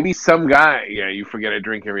 Maybe some guy. Yeah, you forget I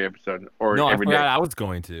drink every episode or no, every I forgot day. I was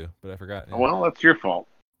going to, but I forgot. Yeah. Well, that's your fault.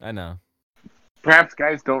 I know. Perhaps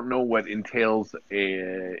guys don't know what entails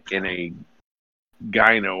in a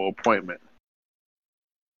gyno appointment.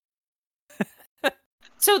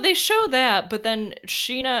 So they show that, but then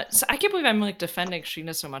Sheena. So I can't believe I'm like defending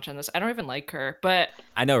Sheena so much on this. I don't even like her, but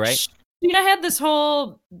I know, right? Sheena had this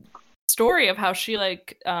whole story of how she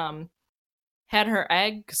like had her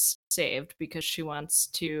eggs saved because she wants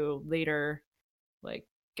to later like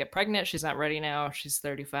get pregnant. She's not ready now. She's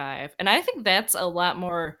 35. And I think that's a lot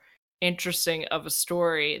more interesting of a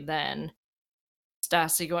story than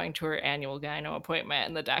Stassi going to her annual gyno appointment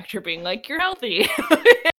and the doctor being like, you're healthy.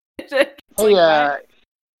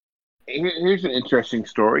 Here's an interesting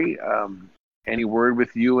story. Any word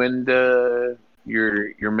with you and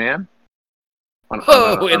your man?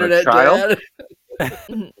 On internet child?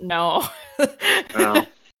 dad. No. No.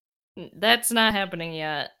 That's not happening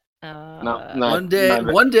yet. One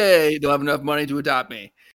day they'll have enough money to adopt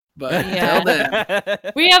me. But Yeah. until then,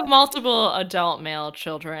 We have multiple adult male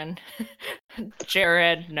children.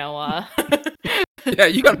 Jared, Noah. yeah,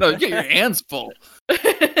 you got your hands full.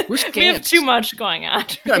 We have too much going on.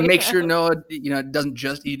 You gotta make sure Noah, doesn't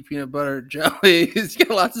just eat peanut butter and jelly. He's got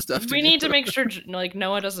lots of stuff. We need to make sure, like,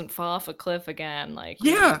 Noah doesn't fall off a cliff again. Like,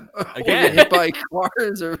 yeah, Again. or get hit by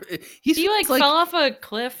cars, or he fell off a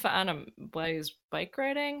cliff on while he's bike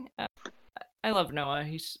riding. I love Noah.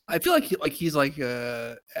 I feel like he's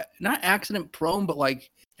not accident prone, but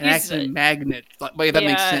like an accident magnet. Like that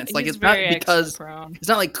makes sense. Like it's not because it's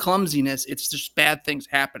not like clumsiness. It's just bad things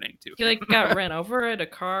happening to him. He like got ran over by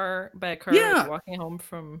a car Yeah. walking home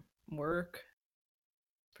from work.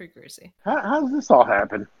 Pretty crazy. How does this all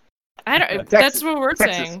happen? I don't. Texas. That's what we're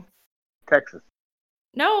Texas. saying. Texas.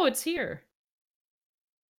 No, it's here.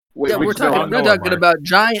 Wait, Yeah, we're which talking. Noah? We're not talking about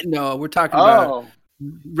giant Noah. We're talking about Oh,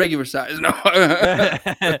 regular size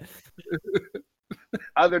Noah.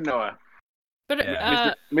 other Noah, But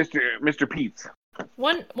Yeah. Mr. Pete's.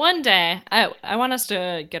 one day, I want us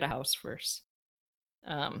to get a house first.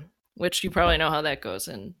 Which you probably know how that goes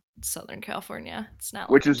in Southern California. It's not.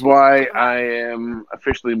 Which is why I am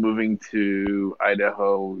officially moving to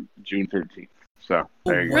Idaho June 13th. So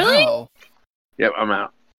there you go. Really? Wow. Yep, I'm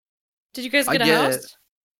out. Did you guys I get a get house? it.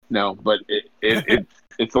 No, but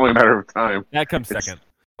it's only a matter of time. That comes It's- second.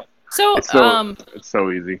 So, It's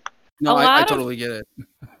so easy. No, A I lot of- totally get it.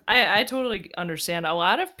 I totally understand. A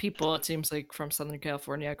lot of people, it seems like, from Southern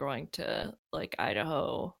California going to like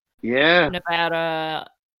Idaho, Yeah. Nevada,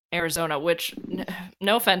 Arizona, which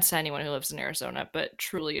no offense to anyone who lives in Arizona, but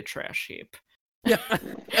truly a trash heap. Yeah.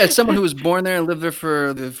 As someone who was born there and lived there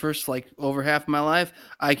for the first over half of my life,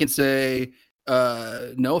 I can say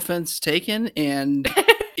no offense taken, and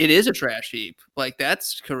it is a trash heap. Like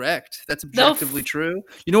that's correct. That's objectively true.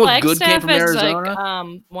 You know what good came Flagstaff from is Arizona?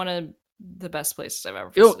 like one of the best places I've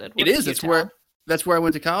ever You know, visited. it was is. That's Utah. where I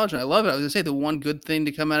went to college, and I love it. I was gonna say the one good thing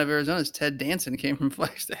to come out of Arizona is Ted Danson came from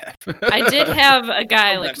Flagstaff. I did have a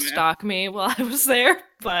guy Love like that, man. stalk me while I was there,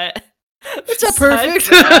 but It's not besides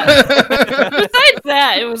perfect. besides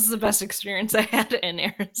that, it was the best experience I had in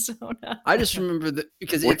Arizona. I just remember that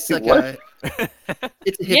because What- it's like what?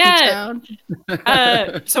 it's a hippie Yeah.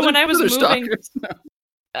 town. So when I was Those are moving, stalkers.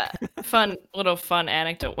 fun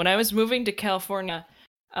anecdote. When I was moving to California,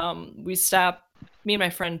 we stopped. Me and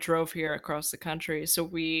my friend drove here across the country, so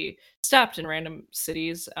we stopped in random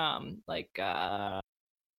cities, like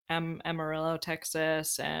Amarillo,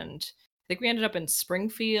 Texas, and I think we ended up in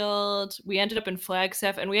Springfield. We ended up in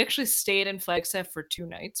Flagstaff, and we actually stayed in Flagstaff for 2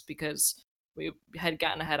 nights because we had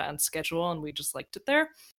gotten ahead on schedule and we just liked it there.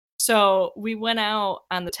 So we went out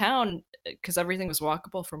on the town because everything was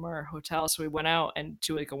walkable from our hotel. So we went out and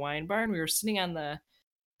to like a wine bar, and we were sitting on the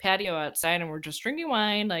patio outside, and we're just drinking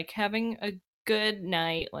wine, like having a good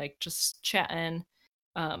night, like just chatting,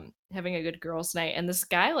 having a good girls' night. And this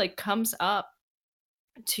guy like comes up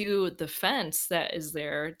to the fence that is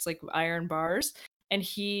there. It's like iron bars, and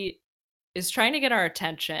he is trying to get our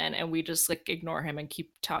attention, and we just like ignore him and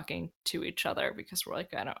keep talking to each other because we're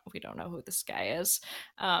like, we don't know who this guy is.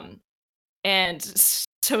 And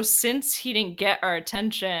so since he didn't get our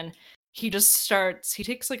attention, he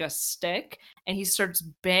takes like a stick and he starts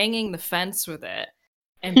banging the fence with it,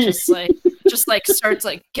 and just like starts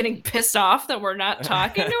like getting pissed off that we're not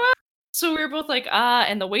talking to him. So we were both like,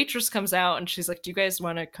 and the waitress comes out and she's like, do you guys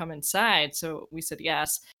want to come inside? So we said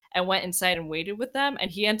yes, and went inside and waited with them.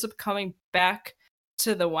 And he ends up coming back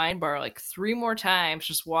to the wine bar like 3 more times,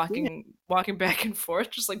 just walking back and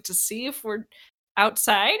forth, just like to see if we're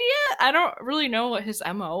outside yet. I don't really know what his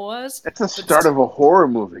MO was. That's the start of a horror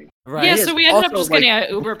movie. Right. Yeah, It so is. we ended up Also, just getting an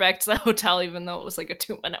Uber back to the hotel, even though it was like a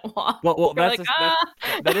 2-minute walk. Well, We're that's, like,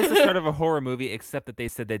 that is the start of a horror movie, except that they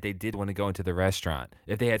said that they did want to go into the restaurant.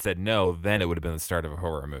 If they had said no, then it would have been the start of a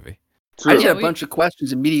horror movie. I just Yeah, had a bunch of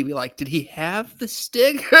questions immediately. Like, did he have the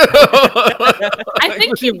stick? I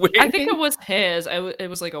think Was he I think waiting? it was his. It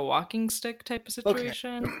was like a walking stick type of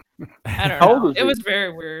situation. I don't How know. old was It he? was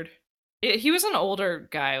very weird. He was an older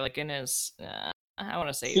guy, like in his. I want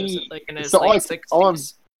to say he was See, like in his so like all I'm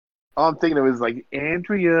 60s. All I'm thinking of is like,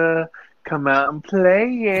 Andrea, come out and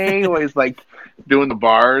play. Always like doing the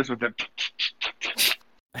bars with the.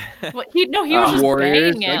 Well, he was just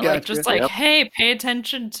Warriors, banging I it, like gotcha. just like, Yep. hey, pay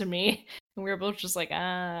attention to me. And we were both just like,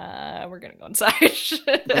 we're gonna go inside.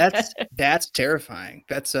 That's terrifying.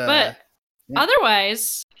 That's But yeah.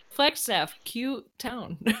 otherwise, Flagstaff, cute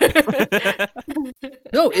town.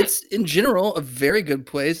 No, it's in general a very good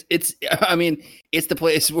place. It's the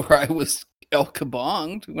place where I was El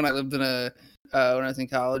Kabonged when I lived in when I was in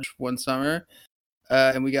college one summer,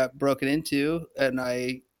 and we got broken into, and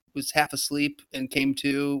I was half asleep and came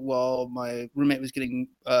to while my roommate was getting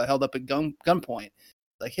held up at gunpoint.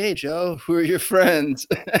 Like, hey, Joe, who are your friends?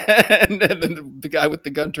 And then the guy with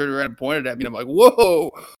the gun turned around and pointed at me. And I'm like,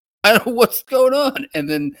 whoa, I don't know what's going on. And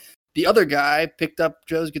then the other guy picked up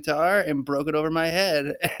Joe's guitar and broke it over my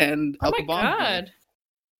head and oh my God.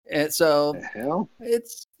 And so the hell?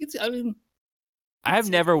 it's I mean,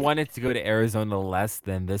 I've never wanted to go to Arizona less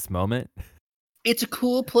than this moment. it's a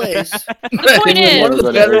cool place. The point It's one is, of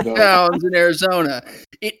the better towns in Arizona.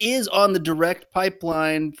 It is on the direct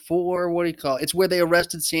pipeline for what do you call it? It's where they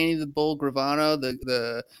arrested Sandy the Bull Gravano,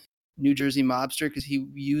 the New Jersey mobster, because he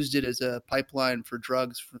used it as a pipeline for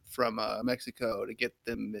drugs from Mexico to get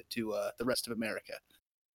them to the rest of America.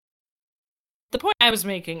 the point I was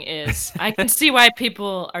making is I can see why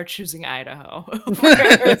people are choosing Idaho.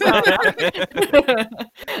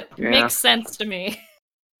 Makes sense to me.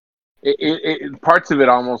 Parts of it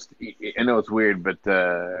almost, I know it's weird, but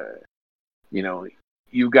you know,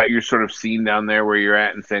 you've got your sort of scene down there where you're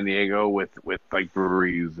at in San Diego with like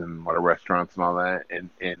breweries and what restaurants and all that, and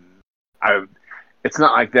it's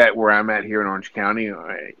not like that where I'm at here in Orange County.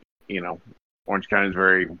 You know, Orange County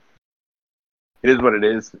is it is what it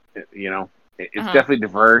is. You know, it's definitely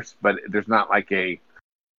diverse, but there's not like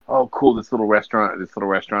oh cool, this little restaurant.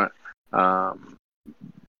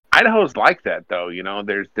 Idaho's like that though, you know.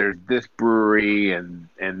 There's this brewery and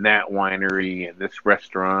that winery and this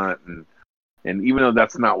restaurant and even though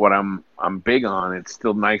that's not what I'm big on, it's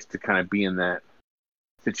still nice to kind of be in that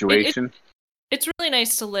situation. It's really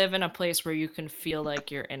nice to live in a place where you can feel like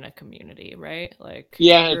you're in a community, right? Like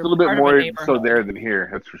yeah, it's a little bit more so there there than here,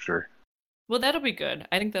 that's for sure. Well, that'll be good.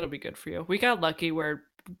 I think that'll be good for you. We got lucky where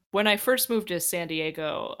when I first moved to San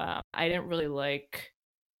Diego, I didn't really like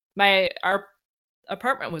our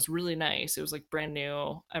apartment was really nice. It was like brand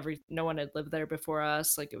new. No one had lived there before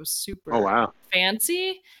us. Like it was super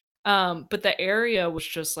fancy. But the area was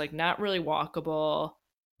just like not really walkable.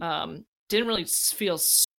 Didn't really feel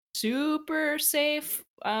super safe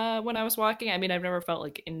when I was walking. I mean, I've never felt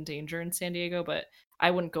like in danger in San Diego, but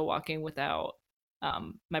I wouldn't go walking without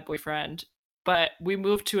my boyfriend. But we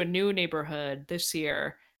moved to a new neighborhood this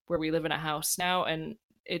year where we live in a house now, and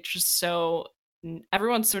it's just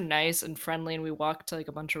everyone's so nice and friendly, and we walk to like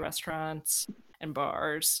a bunch of restaurants and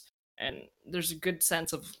bars, and there's a good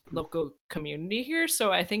sense of local community here.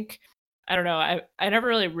 So I think, I don't know, I never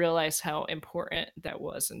really realized how important that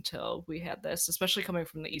was until we had this, especially coming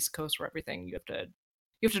from the East Coast where everything you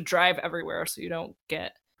have to drive everywhere, so you don't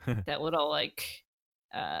get that little like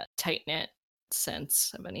tight knit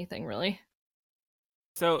sense of anything really.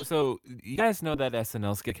 So you guys know that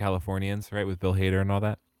SNL skit Californians, right, with Bill Hader and all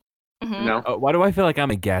that? Mm-hmm. No. Why do I feel like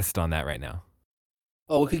I'm a guest on that right now?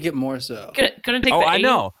 Oh, we could get more so. Couldn't take I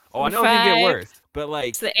know. I know it can get worse. But like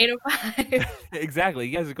it's the 805. Exactly.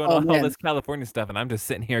 You guys are going on all this California stuff, and I'm just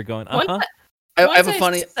sitting here going, I have a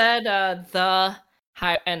funny. Said the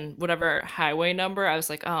high and whatever highway number. I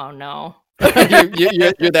was like, oh no.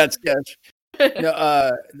 you're that sketch. No,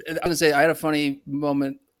 I'm gonna say I had a funny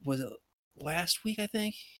moment. Was it last week? I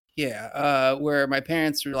think. Yeah. Where my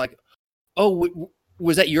parents were like, "Oh,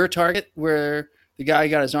 was that your Target where the guy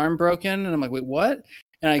got his arm broken?" And I'm like, "Wait, what?"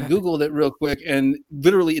 And I Googled it real quick, and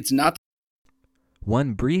literally, it's not.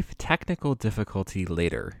 One brief technical difficulty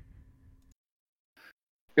later.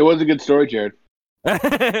 It was a good story, Jared.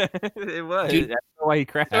 It was. I don't know why he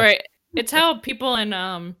crashed. All right. It's how people in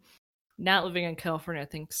not living in California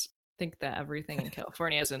think that everything in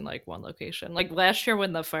California is in like one location. Like last year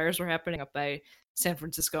when the fires were happening up by San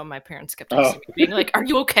Francisco, my parents kept texting me, being like, "Are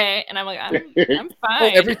you okay?" And I'm like, "I'm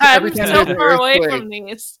fine. Every I'm time so there's an far away earthquake. from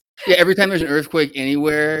these." Yeah, every time there's an earthquake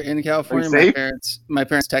anywhere in California, my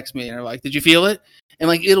parents text me and are like, "Did you feel it?" And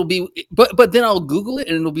like it'll be, but then I'll Google it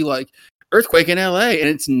and it'll be like earthquake in LA, and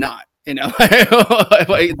it's not. You know,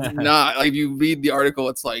 like it's not. Like if you read the article,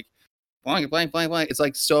 it's like blank. It's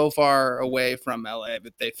like so far away from LA,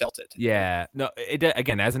 but they felt it. Yeah, no.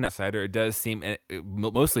 Again, as an outsider, it does seem,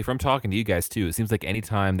 mostly from talking to you guys too. It seems like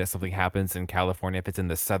anytime that something happens in California, if it's in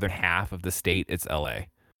the southern half of the state, it's LA.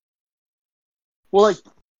 Well,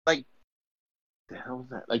 like the hell was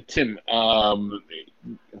that? Like Tim, can't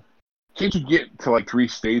you get to like 3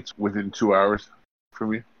 states within 2 hours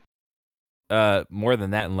from you? More than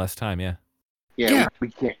that in less time, yeah. Yeah.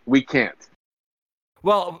 We can't.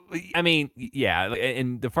 Well, I mean, yeah,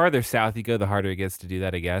 and the farther south you go, the harder it gets to do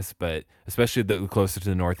that, I guess. But especially the closer to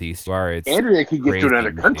the northeast you are, it's Andrea could get to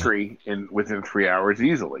another country within 3 hours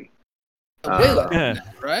easily. Way less than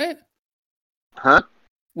that, right? Huh?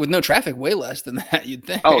 With no traffic, way less than that, you'd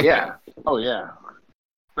think. Oh yeah.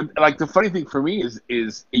 But like the funny thing for me is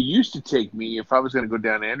it used to take me, if I was going to go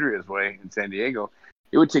down Andrea's way in San Diego,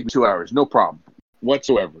 It would take 2 hours, no problem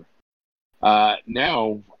whatsoever.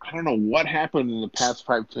 Now, I don't know what happened in the past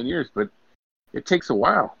 5-10 years, but it takes a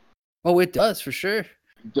while. Oh, it does for sure.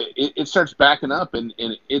 It starts backing up, and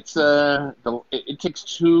it's it takes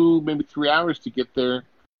 2, maybe 3 hours to get there.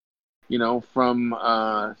 From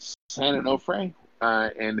San Onofre,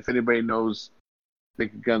 and if anybody knows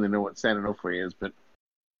Naked Gun, they know what San Onofre is, but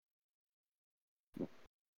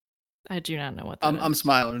I do not know what that is. I'm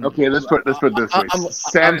smiling. Okay, let's put this way.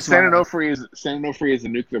 San Onofre is a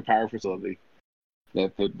nuclear power facility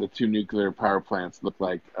that the 2 nuclear power plants look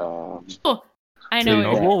like. Oh, I know.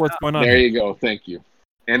 Chernobyl? What's going on? There you go. Thank you.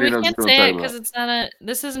 And we can't say it because it's not a.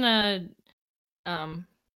 This isn't a.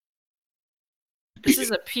 This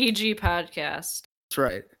is a PG podcast. That's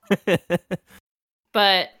right.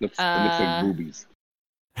 But looks like boobies.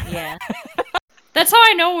 Yeah. That's how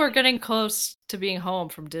I know we're getting close to being home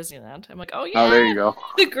from Disneyland. I'm like, oh yeah. Oh, there you go.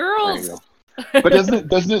 The girls. There you go. But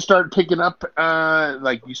doesn't it start picking up?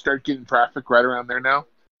 Like you start getting traffic right around there now.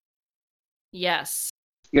 Yes.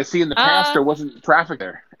 Yeah. See, in the past there wasn't traffic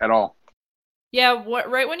there at all. Yeah.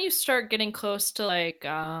 Right when you start getting close to like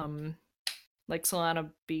Solana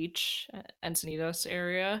Beach, Encinitas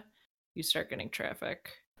area, you start getting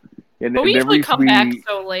traffic. But we usually come back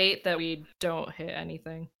so late that we don't hit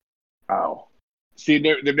anything. Oh. See,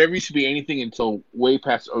 there never used to be anything until way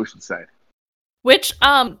past Oceanside. Which,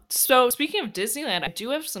 so speaking of Disneyland, I do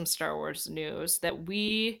have some Star Wars news that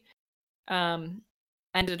we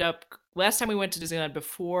ended up, last time we went to Disneyland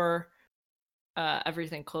before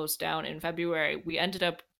everything closed down in February, we ended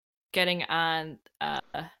up getting on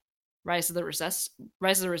Rise of the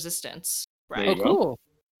Resistance. Right? Oh, cool.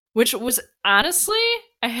 Which was, honestly,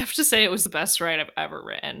 I have to say it was the best ride I've ever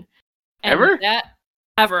ridden. And ever?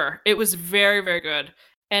 Ever. It was very, very good.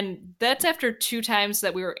 And that's after 2 times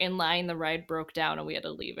that we were in line, the ride broke down and we had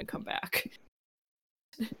to leave and come back.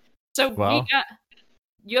 So wow.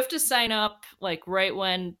 You have to sign up like right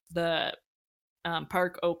when the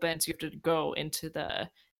park opens. You have to go into the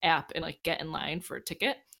app and like get in line for a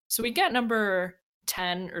ticket. So we got number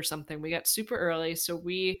 10 or something. We got super early. So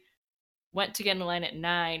we went to get in line at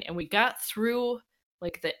 9 and we got through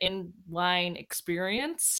like the in-line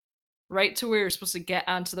experience right to where you're supposed to get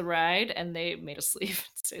onto the ride, and they made us leave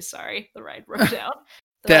and say sorry, the ride broke down.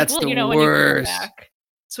 That's like, well, the worst. When you come back.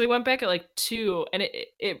 So we went back at like 2, and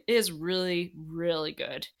it is really, really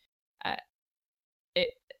good.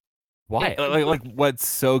 Why? Like what's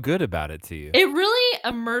so good about it to you? It really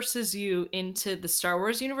immerses you into the Star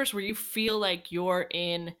Wars universe, where you feel like you're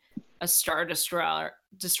in a Star Destroyer,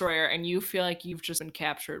 and you feel like you've just been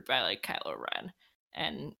captured by like Kylo Ren.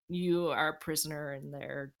 And you are a prisoner in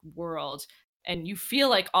their world, and you feel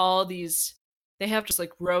like all these, they have just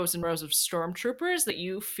like rows and rows of stormtroopers that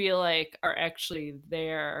you feel like are actually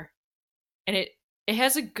there, and it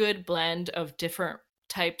has a good blend of different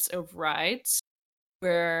types of rides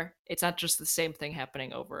where it's not just the same thing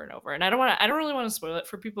happening over and over. And I don't really want to spoil it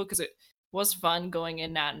for people because it was fun going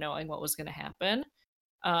in not knowing what was going to happen,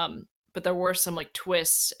 but there were some like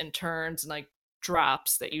twists and turns and like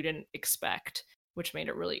drops that you didn't expect, which made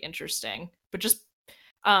it really interesting. But just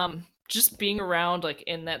being around like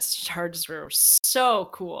in that Star Destroyer was so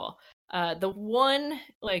cool. The one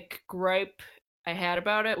like gripe I had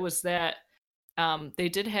about it was that they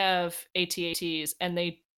did have AT-ATs, and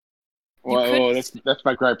well, that's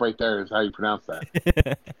my gripe right there, is how you pronounce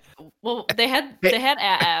that. Well, they had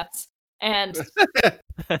AT-ATs, and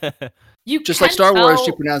you just like Star Wars,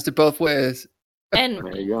 you pronounced it both ways. And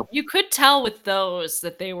there you go. You could tell with those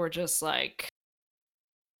that they were just like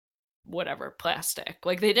whatever, plastic.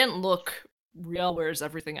 Like they didn't look real, whereas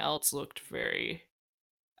everything else looked very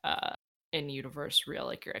in universe real,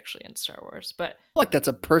 like you're actually in Star Wars. But like that's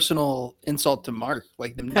a personal insult to Mark,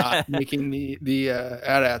 like them not making the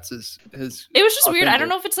AT-ATs is it was just authentic. Weird. I don't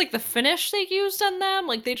know if it's like the finish they used on them,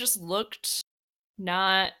 like they just looked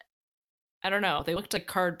not, I don't know, they looked like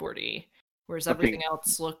cardboardy, whereas everything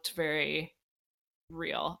else looked very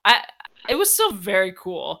real. It was still very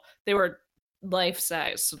cool. They were life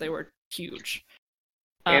size, so they were huge.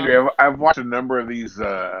 Andrea, I've watched a number of these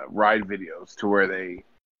ride videos to where they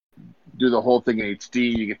do the whole thing in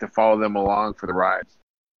HD. You get to follow them along for the rides.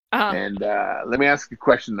 And let me ask you a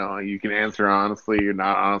question, though. You can answer honestly or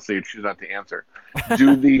not honestly, or choose not to answer.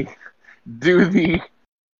 Do the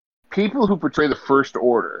people who portray the First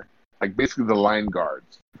Order, like basically the line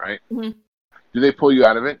guards, right? Mm-hmm. Do they pull you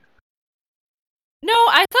out of it? No,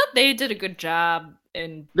 I thought they did a good job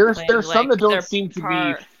in. There's some that don't seem to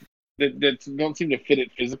be that don't seem to fit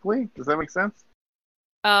it physically. Does that make sense?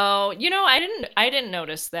 Oh, I didn't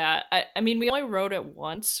notice that. I mean, we only rode it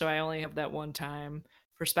once, so I only have that one time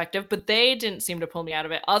perspective, but they didn't seem to pull me out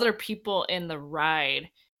of it. Other people in the ride,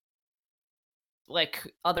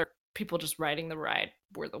 like other people just riding the ride,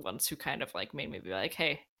 were the ones who kind of like made me be like,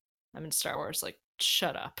 hey, I'm in Star Wars, like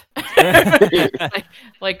shut up.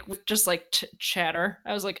 just like chatter.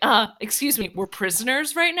 I was like, excuse me, we're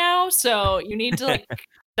prisoners right now, so you need to like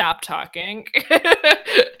stop talking.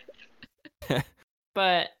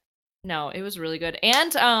 But no, it was really good.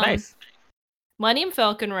 And Nice. Millennium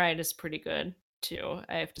Falcon ride is pretty good too,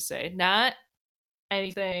 I have to say. Not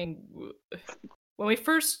anything. When we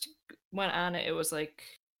first went on it, it was like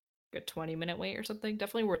a 20-minute wait or something.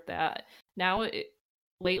 Definitely worth that. Now,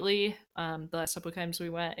 lately, the last couple of times we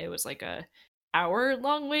went, it was like a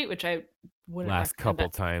hour-long wait, which I wouldn't. Last couple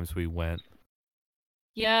times we went.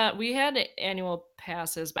 Yeah, we had annual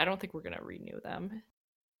passes, but I don't think we're gonna renew them.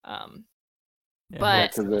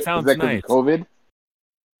 But sounds nice. COVID?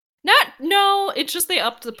 No, it's just they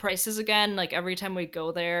upped the prices again. Like every time we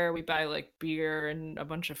go there, we buy like beer and a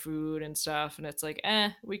bunch of food and stuff, and it's like,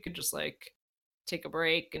 we could just like take a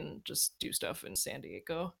break and just do stuff in San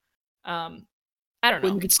Diego. I don't know.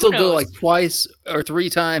 Well, you could still go like twice or 3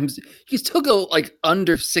 times. You could still go like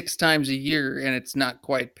under 6 times a year, and it's not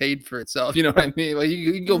quite paid for itself. You know what I mean? Like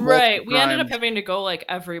you can go right. We ended up having to go like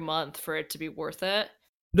every month for it to be worth it.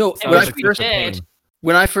 No,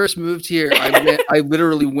 when I first moved here, I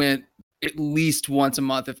literally went at least once a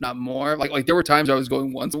month, if not more. Like there were times I was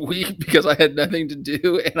going once a week because I had nothing to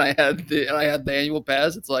do, and I had the annual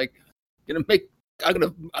pass. It's like I'm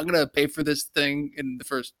gonna pay for this thing in the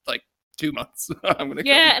first like 2 months. And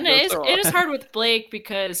it is hard with Blake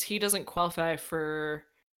because he doesn't qualify for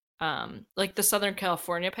like the Southern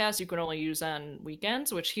California pass. You can only use on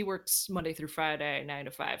weekends, which he works Monday through Friday 9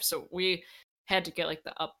 to 5. So we had to get like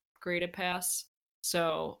the upgraded pass.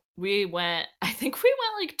 So I think we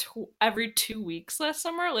went like every 2 weeks last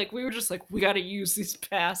summer. Like we were just like, we got to use these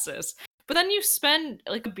passes. But then you spend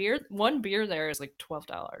like one beer there is like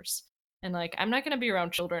 $12. And like, I'm not going to be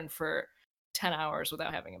around children for 10 hours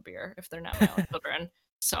without having a beer if they're not my own children.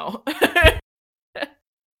 So,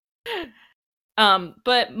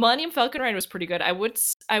 but Millennium Falcon ride was pretty good. I would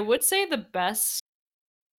say the best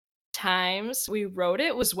times we rode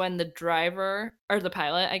it was when the driver or the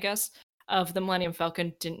pilot, I guess, of the Millennium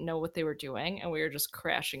Falcon didn't know what they were doing, and we were just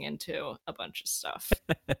crashing into a bunch of stuff.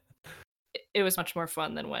 It was much more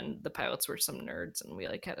fun than when the pilots were some nerds and we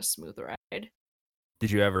like had a smooth ride.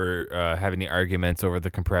 Did you ever have any arguments over the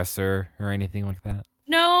compressor or anything like that?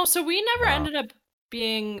 No, so we never ended up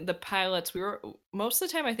being the pilots. We were most of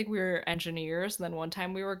the time I think we were engineers, and then one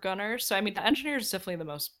time we were gunners. So I mean the engineers is definitely the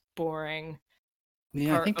most boring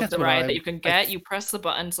part of the ride that you can get. You press the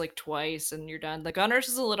buttons like twice and you're done. The gunners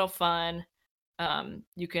is a little fun.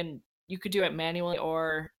 You could do it manually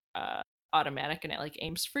or automatic, and it like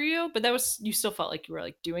aims for you, but you still felt like you were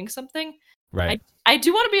like doing something. Right. I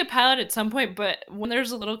do want to be a pilot at some point, but when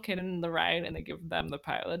there's a little kid in the ride and they give them the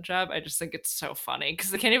pilot job, I just think it's so funny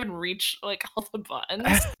because they can't even reach like all the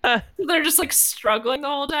buttons. They're just like struggling the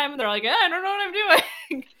whole time, and they're like, I don't know what I'm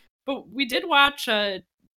doing. But we did watch a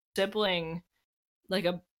sibling, like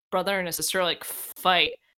a brother and a sister, like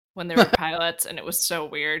fight when they were pilots, and it was so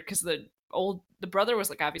weird because the brother was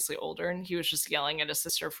like obviously older, and he was just yelling at his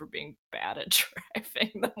sister for being bad at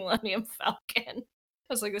driving the Millennium Falcon.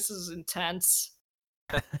 I was like, this is intense.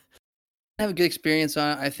 I have a good experience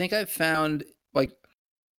on it. I think I've found like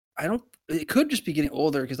it could just be getting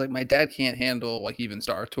older because like my dad can't handle like even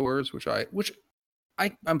Star Tours, which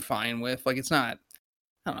I'm fine with. Like it's not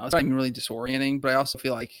even really disorienting, but I also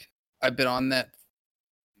feel like I've been on that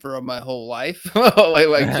for my whole life. So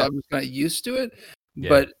I'm just kind of used to it. Yeah.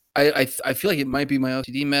 But I feel like it might be my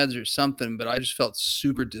OCD meds or something, but I just felt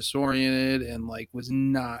super disoriented and like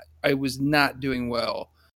I was not doing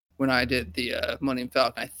well when I did the Millennium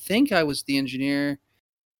Falcon. I think I was the engineer,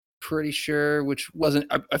 pretty sure, which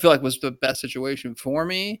wasn't, I feel like was the best situation for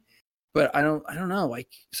me, but I don't know, like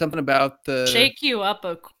something about the shake you up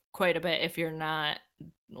quite a bit if you're not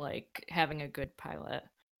like having a good pilot.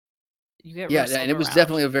 You get and it was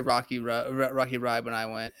definitely a very rocky ride when I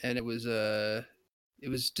went, and it was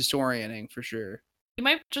disorienting for sure. You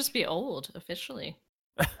might just be old officially.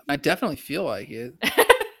 I definitely feel like it.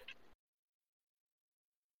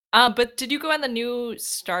 But did you go on the new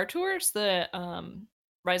Star Tours? The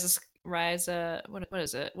Rise what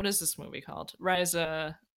is it? What is this movie called? Rise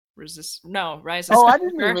of Oh, I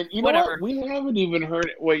didn't even. You know what? We haven't even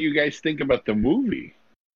heard what you guys think about the movie.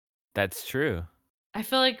 That's true. I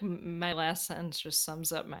feel like my last sentence just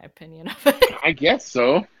sums up my opinion of it. I guess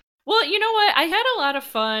so. Well, you know what? I had a lot of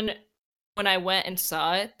fun when I went and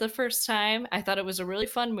saw it the first time. I thought it was a really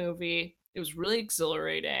fun movie. It was really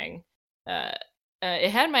exhilarating.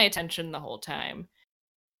 it had my attention the whole time,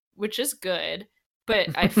 which is good. But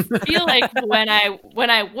I feel like when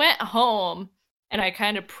I went home and I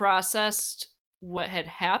kind of processed what had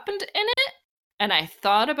happened in it, and I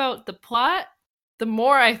thought about the plot, the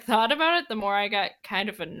more I thought about it, the more I got kind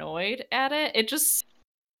of annoyed at it. It just,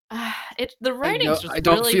 the writing's just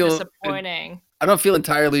really disappointing. I don't feel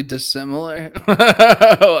entirely dissimilar.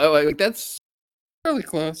 Like that's really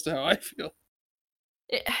close to how I feel.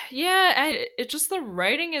 It just, the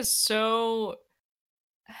writing is so,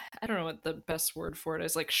 I don't know what the best word for it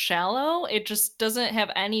is, like shallow. It just doesn't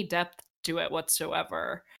have any depth to it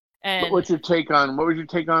whatsoever. And what was your take on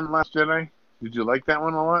Last Jedi? Did you like that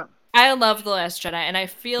one a lot? I love The Last Jedi, and I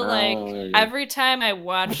feel like every time I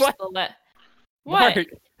watch what?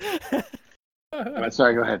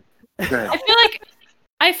 Sorry, go ahead.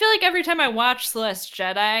 I feel like every time I watch The Last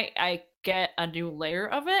Jedi, I get a new layer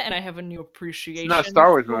of it, and I have a new appreciation. It's not a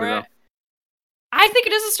Star Wars movie, though. I think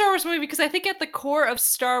it is a Star Wars movie because I think at the core of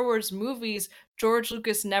Star Wars movies, George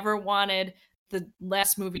Lucas never wanted the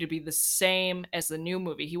last movie to be the same as the new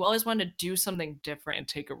movie. He always wanted to do something different and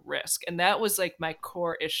take a risk. And that was like my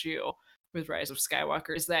core issue with Rise of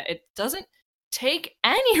Skywalker, is that it doesn't take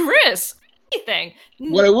any risk, anything.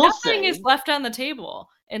 What I will Nothing say is left on the table.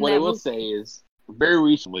 What I will say is, very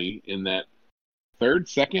recently, in that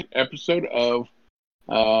second episode of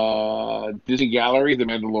Disney Gallery, The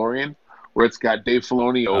Mandalorian, where it's got Dave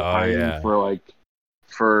Filoni opining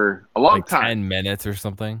for a long time, 10 minutes or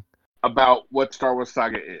something, about what Star Wars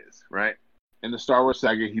Saga is, right? In the Star Wars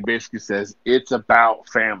Saga, he basically says it's about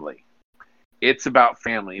family. It's about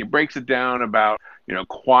family. He breaks it down about,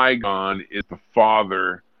 Qui-Gon is the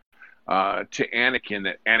father to Anakin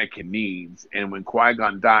that Anakin needs, and when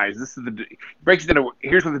Qui-Gon dies, he breaks it down.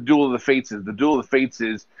 Here's what the Duel of the Fates is. The Duel of the Fates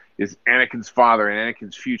is Anakin's father and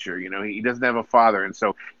Anakin's future. He doesn't have a father, and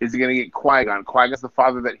so is he going to get Qui-Gon? Qui-Gon's the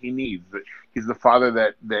father that he needs. He's the father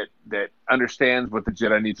that understands what the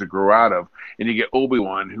Jedi needs to grow out of. And you get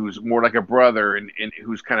Obi-Wan, who's more like a brother and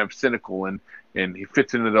who's kind of cynical and he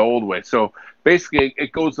fits into the old way. So basically,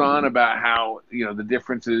 it goes on about how the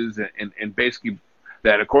differences and basically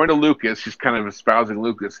that according to Lucas, he's kind of espousing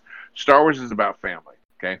Lucas. Star Wars is about family.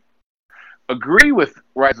 Okay. Agree with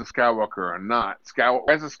Rise of Skywalker or not,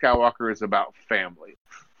 Rise of Skywalker is about family.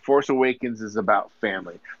 Force Awakens is about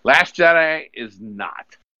family. Last Jedi is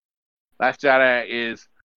not. Last Jedi is,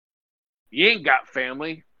 you ain't got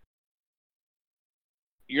family.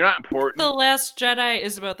 You're not important. The Last Jedi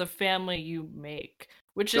is about the family you make,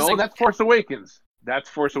 which is... No, that's Force Awakens. That's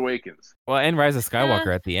Force Awakens. Well, and Rise of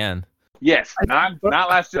Skywalker at the end. Yes, not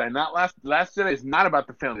Last Jedi. Last Jedi is not about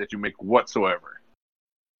the family that you make whatsoever.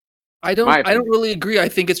 I don't really agree. I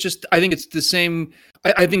think it's the same.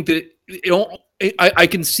 I think that I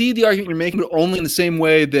can see the argument you're making, but only in the same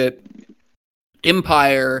way that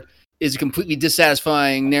Empire is a completely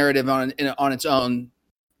dissatisfying narrative on its own,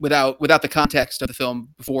 without the context of the film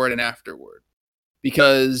before it and afterward.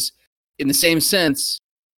 Because in the same sense,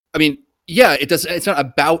 I mean, yeah, it's not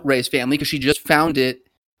about Rey's family because she just found it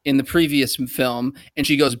in the previous film, and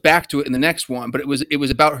she goes back to it in the next one. But it was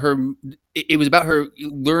about her. It was about her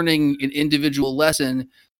learning an individual lesson,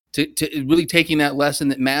 to really taking that lesson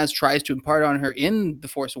that Maz tries to impart on her in The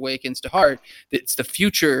Force Awakens to heart. That it's the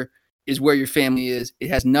future is where your family is. It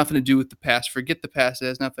has nothing to do with the past. Forget the past. It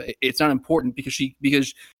has nothing. It's not important because she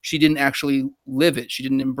didn't actually live it. She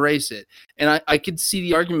didn't embrace it. And I could see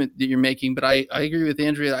the argument that you're making, but I agree with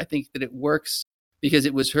Andrea. I think that it works because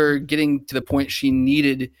it was her getting to the point she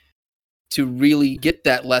needed to really get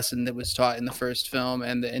that lesson that was taught in the first film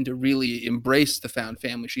and to really embrace the found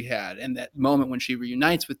family she had. And that moment when she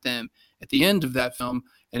reunites with them at the end of that film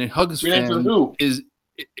and it hugs them is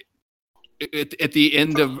at the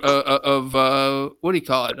end of what do you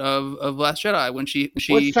call it? Of Last Jedi, when she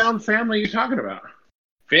What found family are you talking about?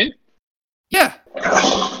 Finn? Yeah.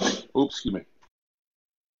 Oops, excuse me.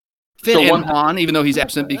 Finn and Han, even though he's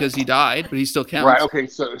absent because he died, but he still counts. Right, okay,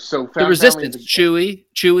 so the Resistance, Chewie,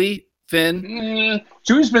 Finn.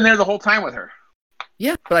 Chewie's been there the whole time with her.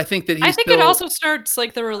 Yeah, but I think that it also starts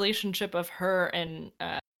like the relationship of her and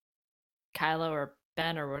Kylo or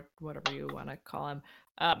Ben or whatever you want to call him,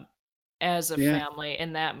 as a family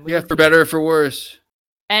in that movie. Yeah, for better or for worse.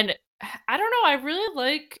 And I don't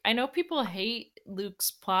know, I know people hate Luke's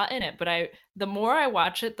plot in it, but the more I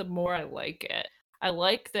watch it, the more I like it. I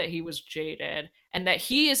like that he was jaded and that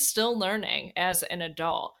he is still learning as an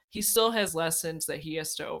adult. He still has lessons that he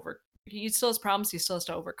has to he still has problems he still has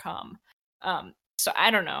to overcome. So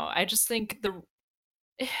I don't know. I just think the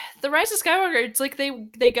Rise of Skywalker, it's like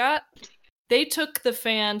they took the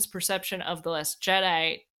fans' perception of The Last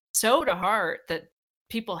Jedi so to heart that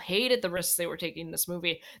people hated the risks they were taking in this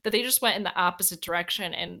movie, that they just went in the opposite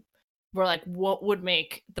direction and were like, what would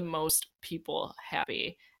make the most people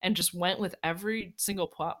happy, and just went with every single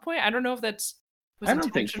plot point. I don't know if that's I don't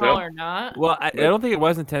think intentional so. or not. Well, I don't think it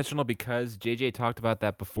was intentional, because JJ talked about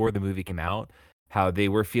that before the movie came out, how they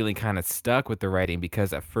were feeling kind of stuck with the writing,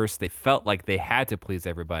 because at first they felt like they had to please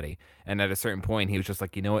everybody. And at a certain point, he was just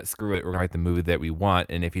like, you know what, screw it. We're going to write the movie that we want.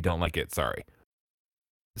 And if you don't like it, sorry.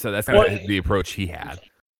 So that's kind of the approach he had.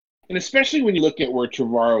 And especially when you look at where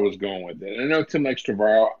Trevorrow was going with it. And I know Tim likes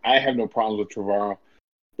Trevorrow. I have no problems with Trevorrow.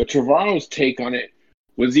 But Trevorrow's take on it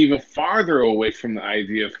was even farther away from the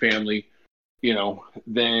idea of family,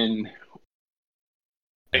 than,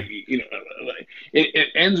 it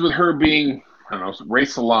ends with her being, I don't know, Ray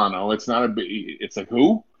Solano. It's not it's like,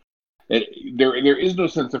 who? There is no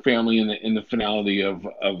sense of family in the finality of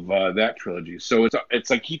that trilogy. So it's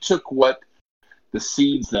like he took what the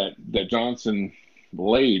seeds that Johnson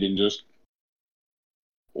laid and just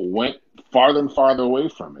went farther and farther away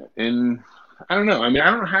from it. And I don't know. I mean,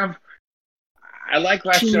 I like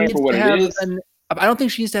Last Jedi for what it is. I don't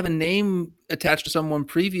think she needs to have a name attached to someone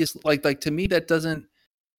previous. Like to me, that doesn't.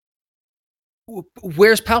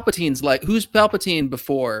 Where's Palpatine's who's Palpatine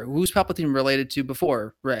before? Who's Palpatine related to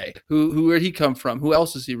before Rey? Where did he come from? Who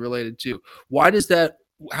else is he related to? How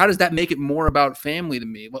does that make it more about family to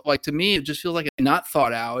me? Like, to me, it just feels like it's not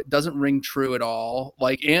thought out. It doesn't ring true at all.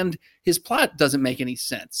 Like, and his plot doesn't make any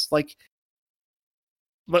sense. Like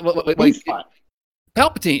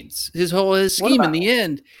Palpatine's, his scheme in the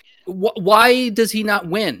end. Why does he not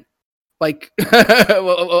win? Like,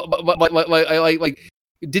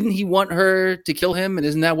 didn't he want her to kill him? And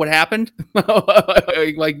isn't that what happened?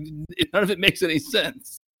 Like, none of it makes any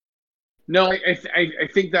sense. No, I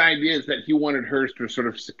think the idea is that he wanted her to sort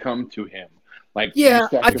of succumb to him. Like, yeah,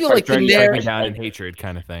 I feel like dragging down in hatred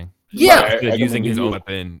kind of thing. Yeah, using his own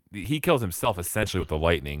weapon, he kills himself essentially with the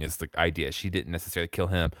lightning. Is the idea? She didn't necessarily kill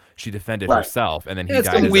him; she defended herself, and then he died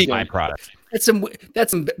as a byproduct.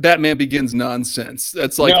 That's some Batman Begins nonsense.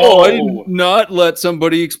 That's like, I did not let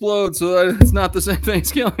somebody explode, so it's not the same thing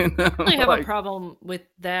as killing them. I have a problem with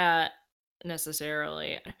that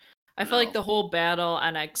necessarily. I feel like the whole battle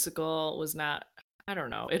on Exegol was not. I don't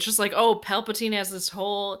know. It's just like, Palpatine has this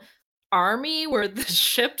whole army where the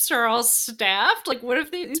ships are all staffed. Like, what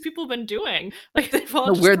have these people been doing? Like,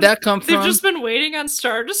 where'd that come from? They've just been waiting on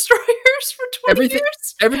Star Destroyers for 20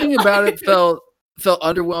 years. Everything about it felt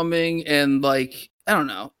underwhelming, and like, I don't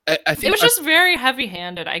know. I think it was just very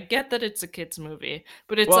heavy-handed. I get that it's a kids movie,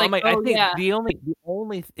 but it's I think the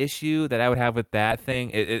only issue that I would have with that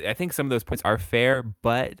thing, I think some of those points are fair,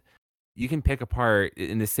 but you can pick apart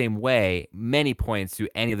in the same way many points to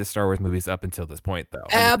any of the Star Wars movies up until this point, though.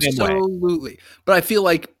 Absolutely. But I feel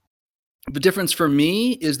like the difference for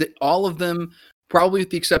me is that all of them, probably with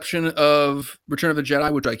the exception of Return of the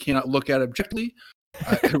Jedi, which I cannot look at objectively.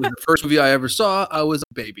 It was the first movie I ever saw. I was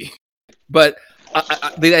a baby. But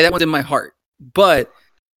that was in my heart. But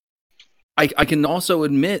I can also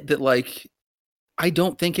admit that, like, I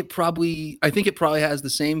think it probably has the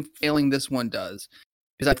same failing this one does.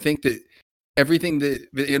 Because I think that everything that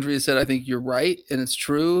Andrea said, I think you're right, and it's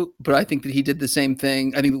true. But I think that he did the same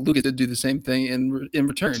thing. I think Lucas did do the same thing in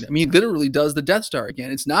Return. I mean, he literally does the Death Star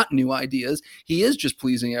again. It's not new ideas. He is just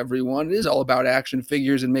pleasing everyone. It is all about action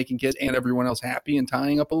figures and making kids and everyone else happy and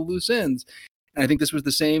tying up all the loose ends. And I think this was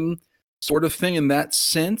the same sort of thing in that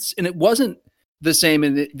sense. And it wasn't the same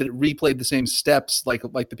in that it replayed the same steps like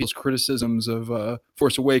the people's criticisms of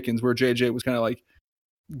Force Awakens, where JJ was kind of like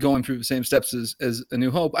going through the same steps as A New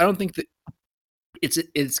Hope. I don't think that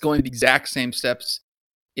it's going the exact same steps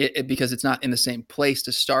because it's not in the same place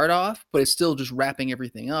to start off, but it's still just wrapping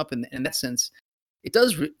everything up. And in that sense, it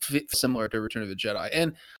does fit similar to Return of the Jedi.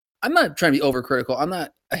 And I'm not trying to be overcritical. I'm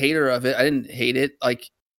not a hater of it. I didn't hate it. Like,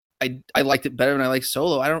 I liked it better than I like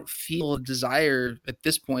Solo. I don't feel a desire at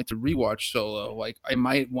this point to rewatch Solo. Like, I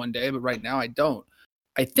might one day, but right now I don't.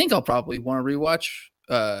 I think I'll probably want to rewatch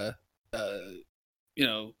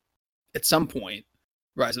at some point,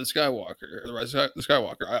 Rise of the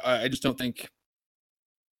Skywalker. I just don't think.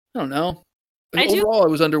 I don't know. Overall, I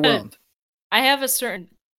was underwhelmed. I have a certain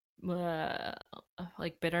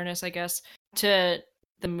bitterness, I guess, to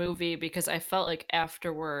the movie because I felt like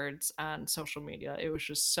afterwards on social media, it was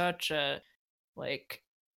just such a wave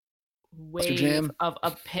of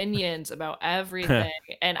opinions about everything,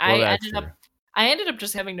 and I ended up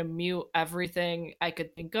just having to mute everything I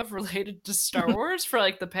could think of related to Star Wars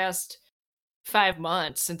for the past 5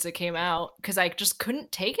 months since it came out because I just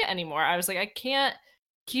couldn't take it anymore. I was like, I can't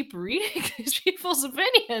keep reading these people's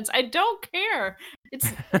opinions. I don't care.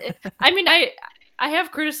 I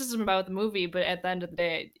have criticism about the movie, but at the end of the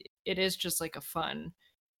day, it is just like a fun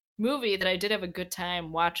movie that I did have a good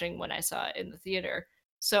time watching when I saw it in the theater.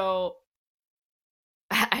 So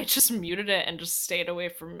I just muted it and just stayed away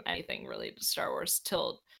from anything related to Star Wars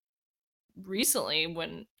till recently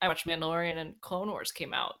when I watched Mandalorian and Clone Wars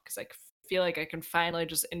came out, because I feel like I can finally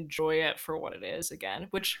just enjoy it for what it is again,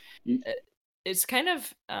 which is kind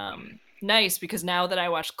of nice, because now that I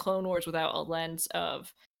watch Clone Wars without a lens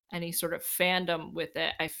of any sort of fandom with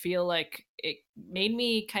it, I feel like it made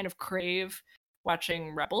me kind of crave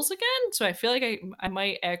watching Rebels again. So I feel like I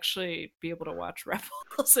might actually be able to watch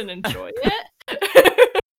Rebels and enjoy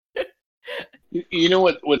it. You know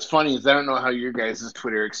what's funny is I don't know how your guys'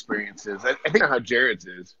 Twitter experience is. I think I know how Jared's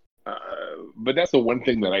is. But that's the one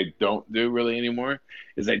thing that I don't do really anymore,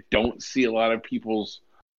 is I don't see a lot of people's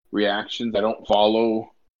reactions. I don't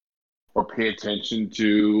follow or pay attention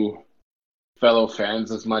to fellow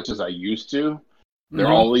fans as much as I used to. They're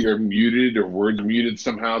all either muted or words muted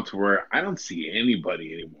somehow to where I don't see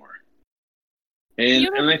anybody anymore. And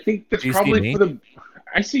I think that's probably for the...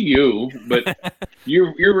 I see you, but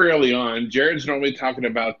you're rarely on. Jared's normally talking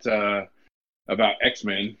about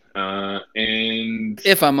X-Men, and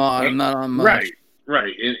if I'm on, I'm not on much.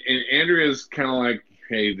 Right. And Andrea's kind of like,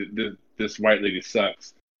 hey, this white lady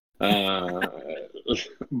sucks. But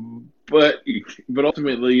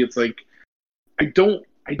ultimately, it's like I don't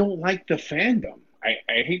like the fandom. I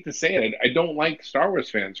hate to say it. I don't like Star Wars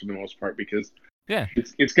fans for the most part, because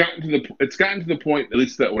it's gotten to the point, at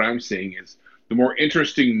least that what I'm seeing is, the more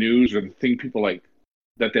interesting news or the thing people like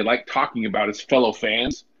that they like talking about is fellow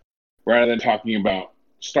fans rather than talking about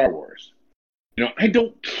Star Wars. I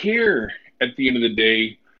don't care at the end of the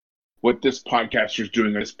day what this podcaster's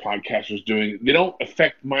doing or this podcaster's doing. They don't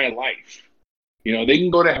affect my life. They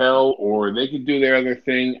can go to hell or they can do their other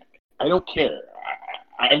thing. I don't care.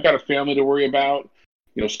 I've got a family to worry about.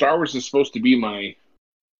 Star Wars is supposed to be my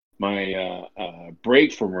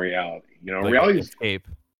break from reality. Like reality's escape.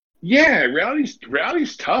 Yeah,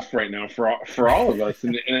 reality's tough right now for all of us,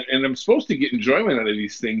 and I'm supposed to get enjoyment out of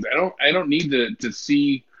these things. I don't need to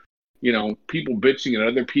see, people bitching at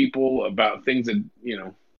other people about things that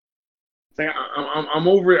It's like I'm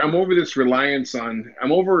over this reliance on.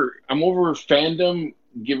 I'm over fandom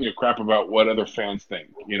giving a crap about what other fans think.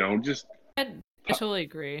 I totally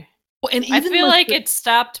agree. Well, and I feel like it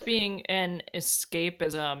stopped being an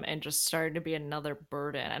escapism and just started to be another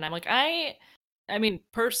burden. And I'm like, I mean,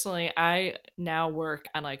 personally, I now work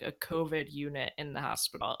on like a COVID unit in the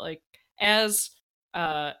hospital. Like, as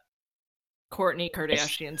Kourtney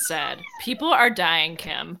Kardashian said, people are dying,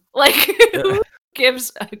 Kim. Like, who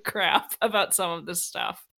gives a crap about some of this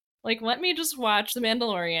stuff? Like, let me just watch The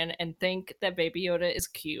Mandalorian and think that Baby Yoda is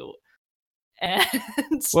cute. And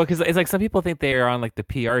well, because it's like some people think they are on like the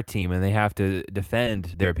PR team and they have to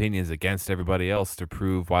defend their opinions against everybody else to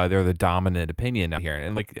prove why they're the dominant opinion out here,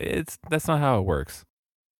 and like that's not how it works.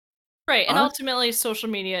 Right, and ultimately, social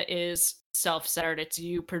media is self-centered. It's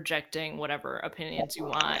you projecting whatever opinions you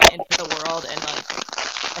want into the world, and like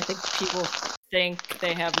I think people think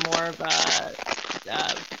they have more of a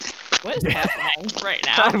what is happening right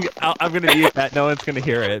now? I'm gonna mute that. No one's gonna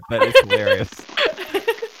hear it, but it's hilarious.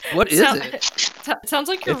 What is it? Sounds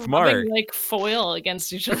like you're rubbing like foil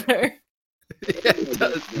against each other. Yeah, it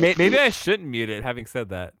does. Maybe I shouldn't mute it. Having said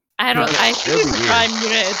that, I think we should try and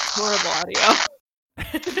mute it. It's horrible audio.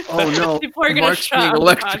 Oh no! People are gonna Mark's shut being the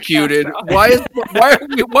electrocuted. podcast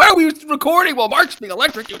Why are we recording while Mark's being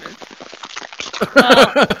electrocuted?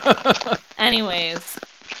 Anyways,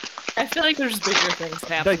 I feel like there's bigger things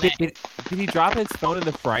happening. like, did he drop his phone in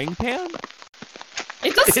the frying pan?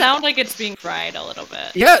 It does sound like it's being fried a little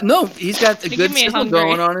bit. Yeah, no, he's got a good me sizzle hungry.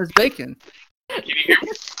 going on his bacon. Can you hear me?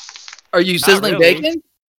 Are you sizzling really. bacon?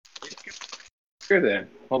 Here then.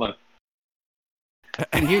 Hold on.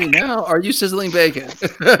 I can hear you now. Are you sizzling bacon?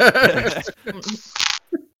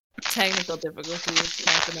 Technical difficulties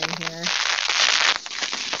happening here.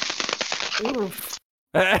 Oof.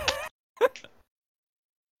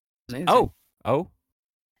 Oh.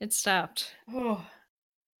 It stopped. Oh,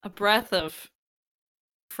 a breath of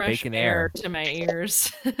fresh Bacon air air. to my ears.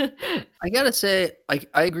 I gotta say, I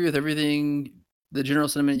agree with everything. The general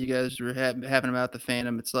sentiment you guys were having about the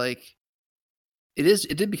fandom. It's like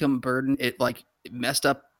it did become a burden. It messed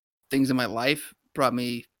up things in my life. Brought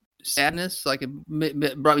me sadness. Like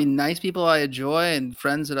it brought me nice people I enjoy and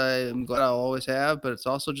friends that I am glad I'll always have. But it's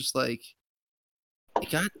also just like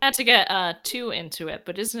Not to get too into it,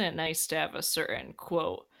 but isn't it nice to have a certain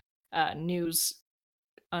quote, news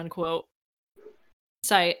unquote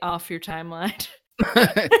site off your timeline?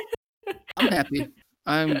 I'm happy.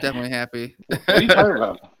 I'm definitely happy. What are you talking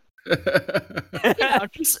about?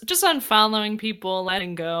 Just unfollowing people,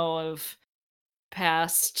 letting go of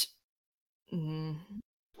past. I don't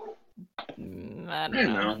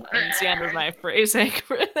know. That's the end of my phrasing.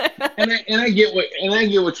 and I get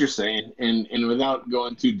what you're saying, and without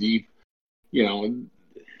going too deep, the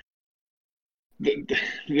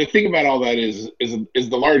thing about all that is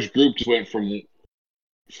the large group just went from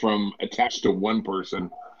attached to one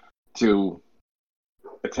person to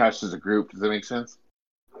attached as a group. Does that make sense?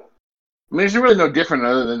 I mean, it's really no different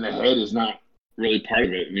other than the head is not really part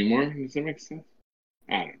of it anymore. Does that make sense?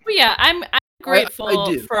 I don't know. Well, yeah, I'm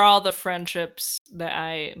grateful for all the friendships that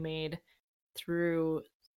I made through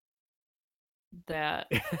that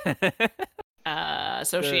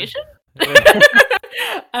association.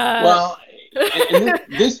 Well,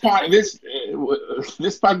 this podcast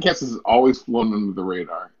has always flown under the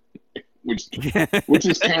radar, which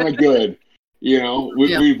is kind of good.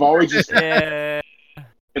 We've always just.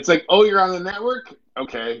 It's like, oh, you're on the network?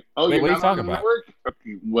 Okay. Oh, you're not on the network?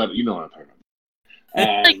 Okay, what? You know what I'm talking about.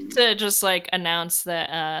 I'd like to just announce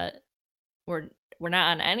that we're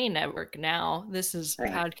not on any network now. This is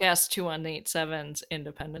podcast 2187's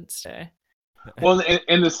Independence Day. Well,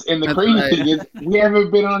 and the crazy thing is, we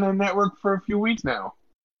haven't been on a network for a few weeks now.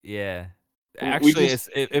 Yeah. Actually,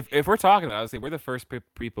 if we're talking about it, honestly, we're the first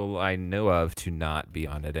people I know of to not be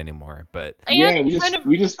on it anymore. But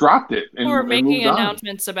we just dropped it. And we're making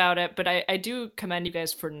announcements about it, but I do commend you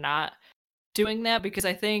guys for not doing that, because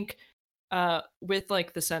I think with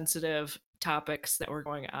the sensitive topics that were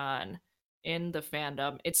going on in the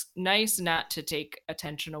fandom, it's nice not to take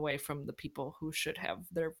attention away from the people who should have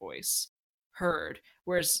their voice heard.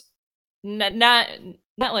 Whereas not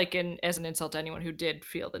as an insult to anyone who did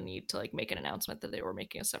feel the need to make an announcement that they were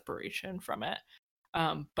making a separation from it,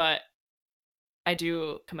 but I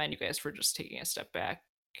do commend you guys for just taking a step back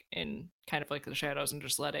in kind of the shadows and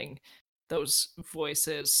just letting those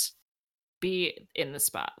voices be in the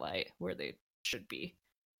spotlight where they should be.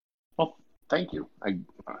 Well, thank you.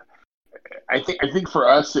 I think for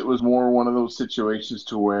us it was more one of those situations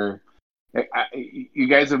to where you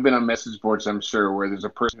guys have been on message boards, I'm sure, where there's a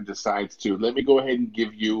person who decides to let me go ahead and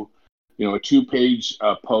give you, a 2-page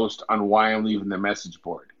post on why I'm leaving the message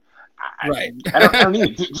board. Right. I don't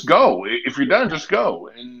need it. Just go. If you're done, just go.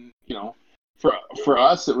 And for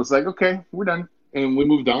us, it was like, okay, we're done, and we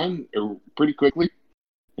moved on pretty quickly.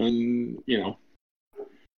 And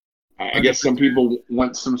I guess some people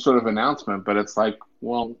want some sort of announcement, but it's like,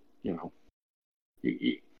 well,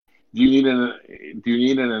 Do you need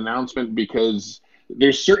an announcement? Because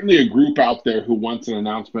there's certainly a group out there who wants an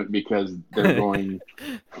announcement because they're going.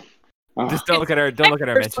 Just don't look at our mentions.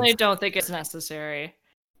 I personally don't think it's necessary.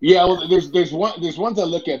 Yeah, well, there's ones I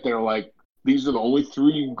look at that are like, these are the only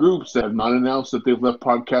 3 groups that have not announced that they've left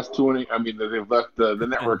podcast 20. I mean, that they've left the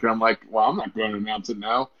network, and I'm like, well, I'm not going to announce it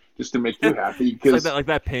now just to make you happy, because like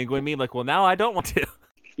that penguin meme. Well, now I don't want to.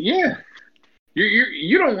 Yeah.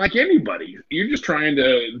 You don't like anybody. You're just trying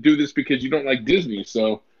to do this because you don't like Disney.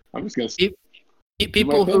 So I'm just gonna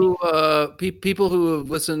people who have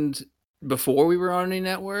listened before we were on a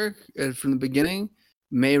network from the beginning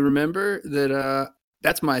may remember that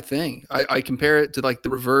that's my thing. I compare it to the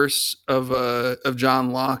reverse of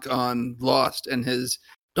John Locke on Lost and his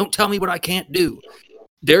 "Don't tell me what I can't do."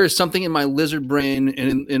 There is something in my lizard brain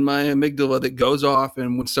and in my amygdala that goes off,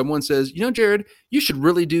 and when someone says, Jared, you should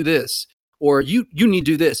really do this, or you need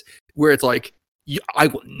to do this, where it's like, I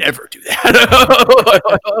will never do that.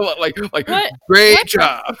 Great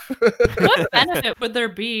job. What benefit would there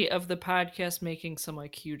be of the podcast making some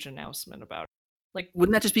huge announcement about it?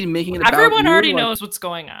 Wouldn't that just be making it about everyone you? already knows what's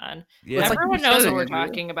going on. Yeah. Everyone knows what we're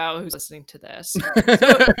talking about, who's listening to this. So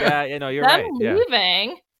you're right.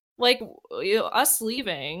 Leaving, us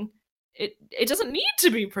leaving, it doesn't need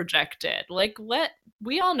to be projected.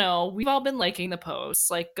 We all know, we've all been liking the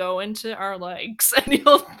posts. Go into our likes and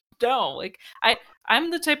you'll know.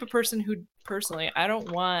 I'm the type of person who, personally, I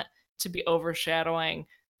don't want to be overshadowing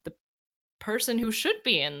the person who should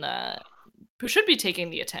be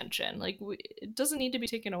taking the attention. It doesn't need to be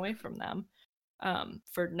taken away from them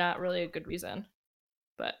for not really a good reason.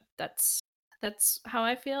 But that's how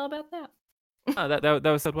I feel about that. Oh, that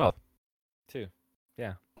was said well, too.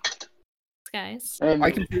 Yeah. Guys. And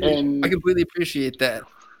I completely appreciate that.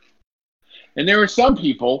 And there were some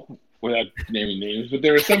people, without naming names, but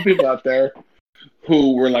there were some people out there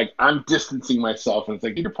who were like, I'm distancing myself, and it's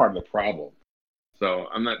like, you're part of the problem. So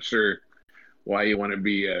I'm not sure why you want to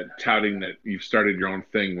be touting that you've started your own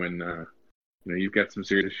thing when you've got some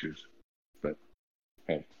serious issues. But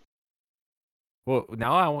hey. Well,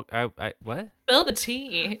 now I what? Spill the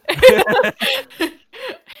tea.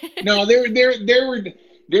 No, there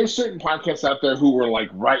there's certain podcasts out there who were like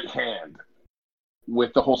right hand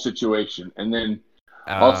with the whole situation, and then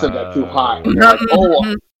all of a sudden got too hot, and they're like,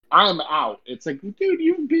 "Oh, I'm out." It's like, dude,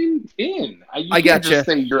 you've been in. You can't just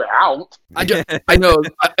say you're out. I know.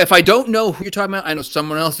 If I don't know who you're talking about, I know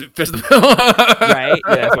someone else who fits the bill. Right?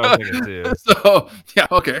 Yeah, that's what I'm thinking too. So yeah,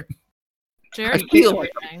 okay. Jared,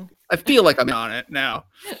 I feel like I'm on it now.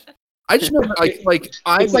 I just know,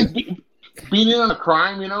 it's like being in on a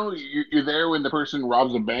crime. You know, you're there when the person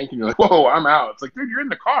robs a bank, and you're like, "Whoa, I'm out." It's like, dude, you're in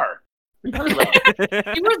the car. What are you talking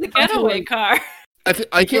about? You were the getaway car.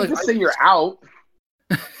 I can't just say you're out.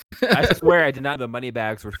 I swear I did not know the money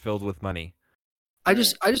bags were filled with money. I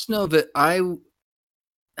just know that I don't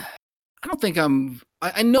think I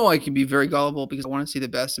know I can be very gullible because I want to see the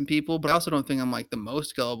best in people, but I also don't think I'm like the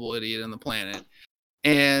most gullible idiot on the planet.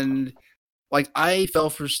 And like I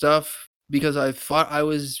fell for stuff because I thought I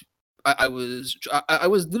was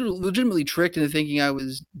legitimately tricked into thinking I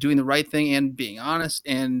was doing the right thing and being honest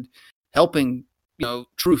and helping,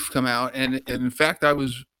 truth come out. And in fact, I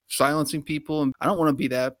was silencing people, and I don't want to be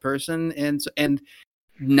that person. And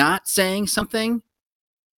not saying something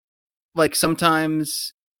like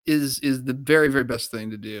sometimes is the very, very best thing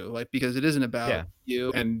to do. Like, because it isn't about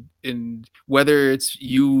you and whether it's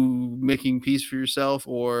you making peace for yourself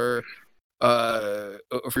or for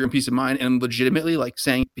your own peace of mind, and legitimately like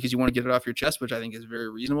saying because you want to get it off your chest, which I think is very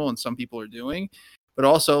reasonable and some people are doing, but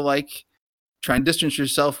also like try and distance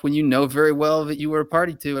yourself when you know very well that you were a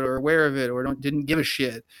party to it or aware of it or didn't give a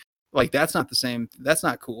shit. Like that's not the same. That's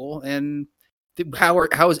not cool. And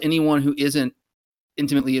how is anyone who isn't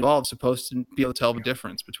intimately involved supposed to be able to tell the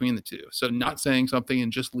difference between the two? So not saying something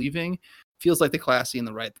and just leaving feels like the classy and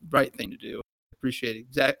the right thing to do. I appreciate it.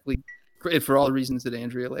 Exactly. For all the reasons that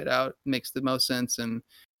Andrea laid out, it makes the most sense. And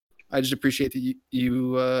I just appreciate that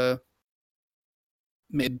you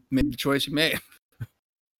made the choice you made.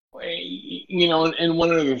 And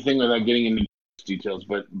one other thing without getting into details,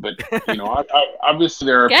 but obviously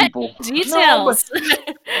there are people. Details. No,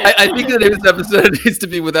 I think the name of this episode needs to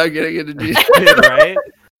be without getting into details, right?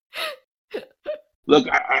 Look,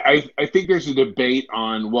 I think there's a debate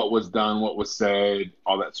on what was done, what was said,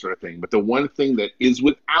 all that sort of thing. But the one thing that is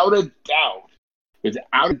without a doubt that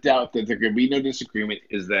there can be no disagreement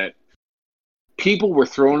is that people were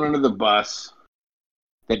thrown under the bus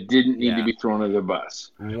that didn't need to be thrown under the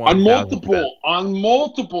bus. 1,000%. On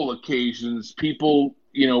multiple occasions, people,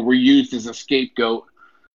 were used as a scapegoat.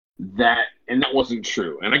 That wasn't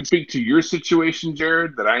true. And I can speak to your situation,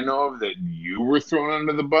 Jared, that I know of, that you were thrown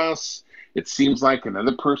under the bus. It seems like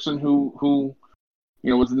another person who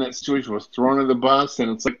was in that situation was thrown under the bus, and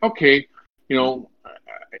it's like, okay, even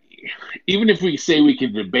if we say we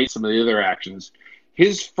can debate some of the other actions,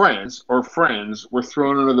 his friends were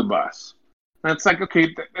thrown under the bus. And it's like,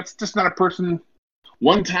 okay, that's just not a person.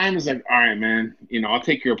 One time is like, all right, man, I'll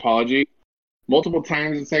take your apology. Multiple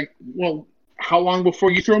times it's like, well, how long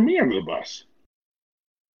before you throw me under the bus?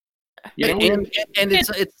 And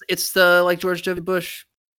it's the like George W. Bush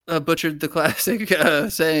butchered the classic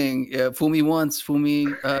saying, "Fool me once, fool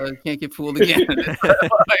me, can't get fooled again."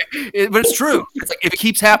 But it's true. It's like if it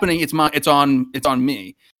keeps happening, it's on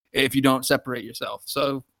me. If you don't separate yourself,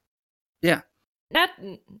 so yeah. Not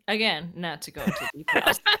to go into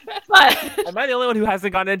details, but am I the only one who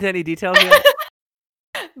hasn't gone into any details yet?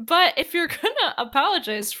 But if you're gonna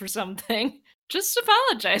apologize for something, just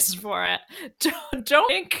apologize for it. Don't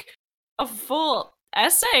make a full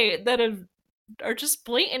essay that are just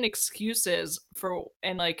blatant excuses for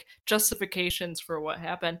and like justifications for what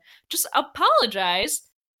happened. Just apologize.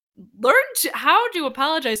 Learn how to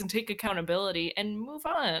apologize and take accountability and move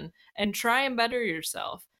on and try and better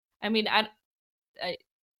yourself. I mean,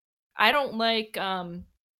 I don't like Dan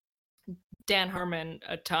Harmon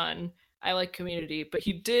a ton. I like Community, but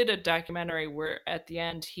he did a documentary where at the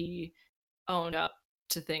end he owned up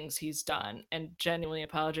to things he's done and genuinely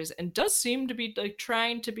apologized and does seem to be like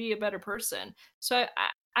trying to be a better person. So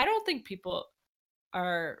I don't think people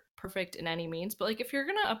are perfect in any means, but like if you're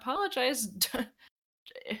gonna apologize,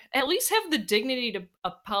 at least have the dignity to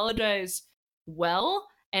apologize well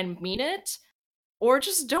and mean it. Or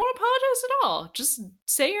just don't apologize at all. Just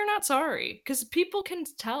say you're not sorry. Because people can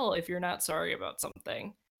tell if you're not sorry about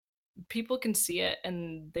something. People can see it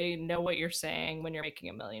and they know what you're saying when you're making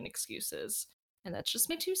a million excuses. And that's just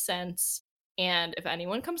my 2 cents. And if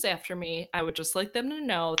anyone comes after me, I would just like them to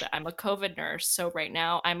know that I'm a COVID nurse. So right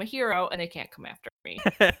now I'm a hero and they can't come after me.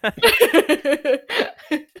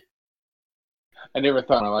 I never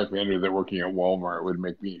thought in my life, Andrew, that working at Walmart would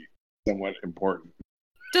make me somewhat important.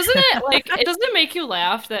 Doesn't it make you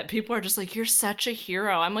laugh that people are just like, you're such a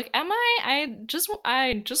hero? I'm like, am I? I just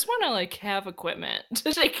want to like have equipment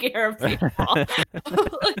to take care of people.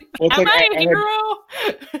 Am I a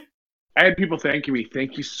hero? I had people thanking me.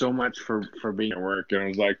 Thank you so much for being at work, and I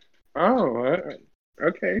was like, oh,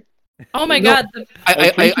 okay. Oh my god!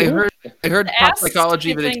 I heard pop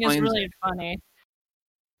psychology that thing explains. Is really funny.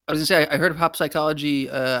 I was gonna say I heard pop psychology.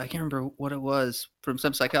 I can't remember what it was from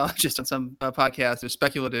some psychologist on some podcast. It's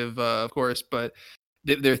speculative, of course, but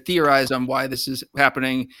they're theorized on why this is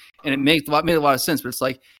happening, and it made a lot of sense. But it's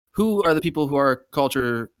like, who are the people who our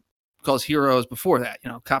culture calls heroes before that? You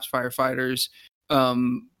know, cops, firefighters,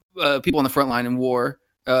 people on the front line in war,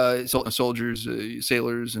 soldiers,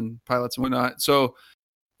 sailors, and pilots and whatnot. So,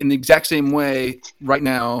 in the exact same way, right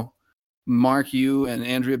now, Mark, you and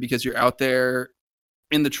Andrea, because you're out there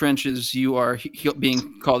in the trenches, you are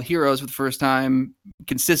being called heroes for the first time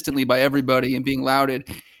consistently by everybody and being lauded.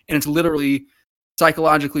 And it's literally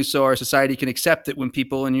psychologically so our society can accept it when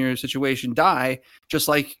people in your situation die, just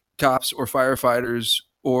like cops or firefighters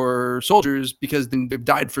or soldiers, because then they've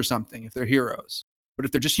died for something if they're heroes. But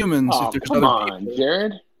if they're just humans, if they're just other people,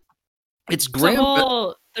 Jared. It's great.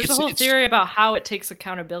 There's a whole theory about how it takes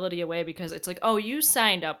accountability away, because it's like, oh, you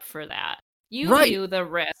signed up for that. You knew the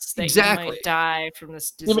risks that you might die from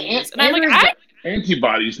this disease. And I'm like,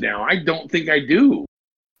 antibodies now. I don't think I do.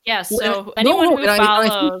 Yeah, so anyone who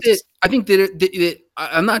follows... I think that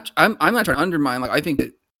I'm not trying to undermine. Like, I think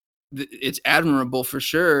that it's admirable for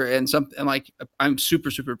sure, and like I'm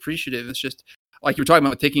super, super appreciative. It's just like you were talking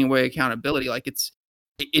about taking away accountability. Like it's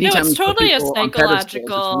totally a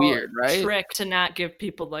psychological weird, right? trick to not give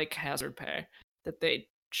people like hazard pay that they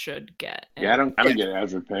should get. And I don't get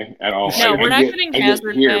hazard pay at all. No, we're not getting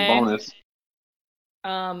hazard pay. Bonus.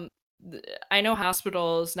 I know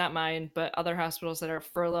hospitals, not mine, but other hospitals that are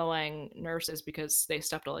furloughing nurses because they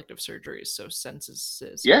stopped elective surgeries, so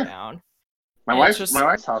censuses are down. My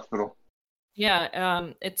wife's hospital.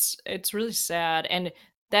 Yeah, it's really sad, and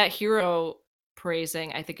that hero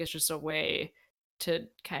praising, I think, is just a way to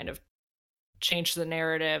kind of change the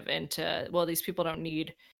narrative into, well, these people don't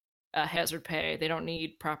need hazard pay, they don't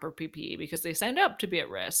need proper PPE because they signed up to be at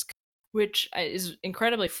risk, which is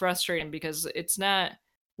incredibly frustrating because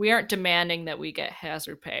we aren't demanding that we get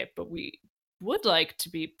hazard pay, but we would like to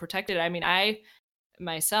be protected. I mean, I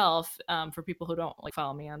myself, for people who don't like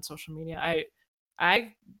follow me on social media,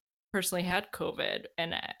 I personally had COVID,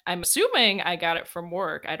 and I'm assuming I got it from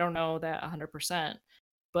work. I don't know that 100%,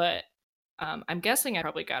 but I'm guessing I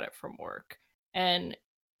probably got it from work. And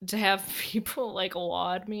to have people like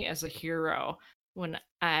laud me as a hero when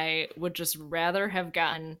I would just rather have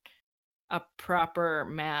gotten a proper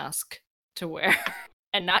mask to wear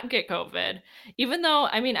and not get COVID, even though,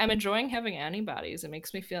 I mean, I'm enjoying having antibodies. It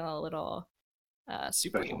makes me feel a little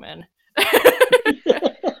superhuman.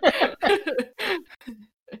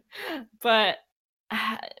 But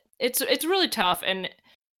it's really tough, and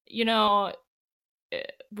you know,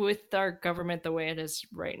 with our government the way it is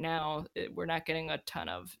right now, we're not getting a ton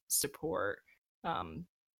of support.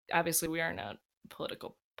 Obviously, we aren't a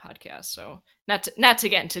political podcast, so not to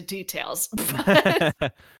get into details.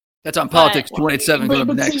 But, that's on Politics 287. Go up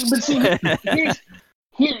next. But see,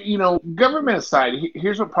 here, you know, government aside,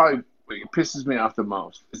 here's what probably pisses me off the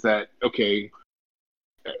most is that, okay,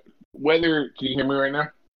 can you hear me right now?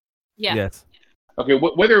 Yeah. Yes. Okay,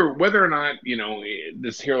 whether or not, you know,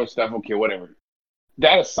 this hero stuff, okay, whatever.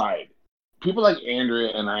 That aside, people like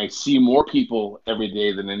Andrea and I see more people every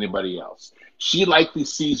day than anybody else. She likely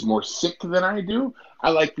sees more sick than I do. I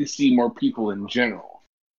likely see more people in general.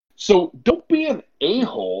 So don't be an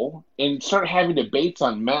a-hole and start having debates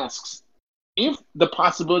on masks. If the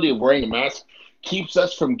possibility of wearing a mask keeps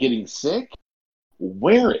us from getting sick,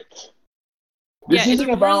 wear it. This isn't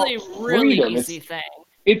about freedom. Really easy thing.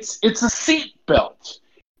 It's a seat belt.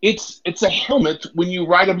 It's a helmet when you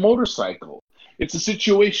ride a motorcycle. It's a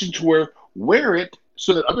situation to where wear it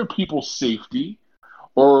so that other people's safety,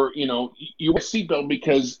 or, you know, you wear a seatbelt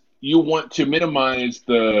because you want to minimize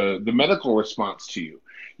the medical response to you.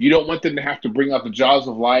 You don't want them to have to bring out the jaws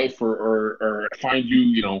of life or find you,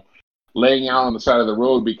 you know, laying out on the side of the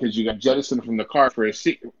road because you got jettisoned from the car for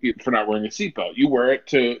not wearing a seatbelt. You wear it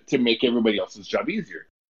to make everybody else's job easier.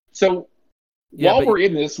 So while we're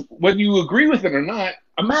in this, whether you agree with it or not,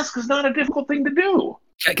 a mask is not a difficult thing to do.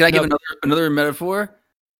 Can I give another metaphor?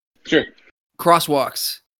 Sure.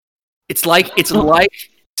 Crosswalks. It's like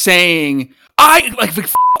saying, I like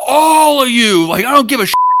all of you. Like, I don't give a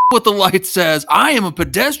shit what the light says. I am a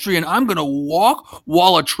pedestrian. I'm gonna walk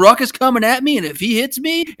while a truck is coming at me, and if he hits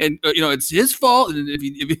me, and it's his fault. And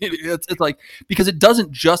it's like, because it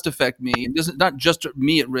doesn't just affect me. It doesn't, not just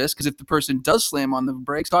me at risk. Because if the person does slam on the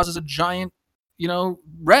brakes, causes a giant,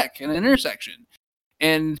 wreck in an intersection,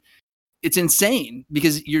 and it's insane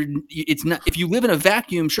because it's not, if you live in a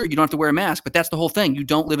vacuum, sure, you don't have to wear a mask, but that's the whole thing. You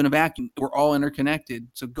don't live in a vacuum. We're all interconnected.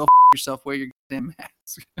 So go yourself, wear your damn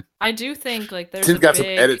mask. I do think there's Tim's got some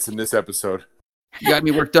edits in this episode. You got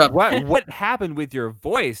me worked up. What happened with your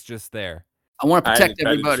voice just there? I want to protect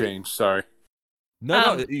everybody. Change. Sorry.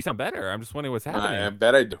 No, you sound better. I'm just wondering what's happening. I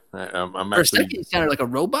bet I do. I'm For a second, you sounded like a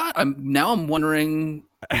robot. I'm wondering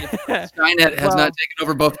if Skynet has not taken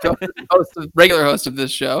over both the regular hosts of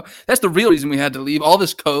this show. That's the real reason we had to leave. All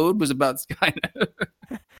this code was about Skynet.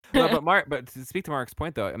 No, but to speak to Mark's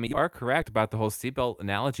point, though, I mean, you are correct about the whole seatbelt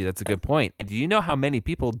analogy. That's a good point. And do you know how many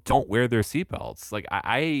people don't wear their seatbelts? Like,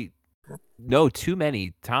 I know too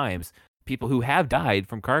many times people who have died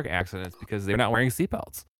from car accidents because they're not wearing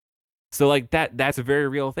seatbelts. So, like, that's a very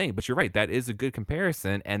real thing. But you're right. That is a good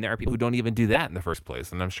comparison. And there are people who don't even do that in the first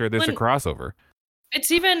place. And I'm sure there's a crossover.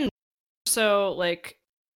 It's even so, like,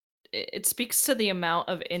 it speaks to the amount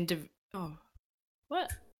of Oh,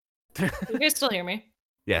 what? You guys still hear me?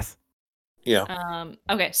 Yes. Yeah.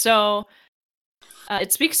 Okay, so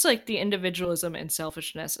it speaks to, like, the individualism and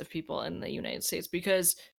selfishness of people in the United States,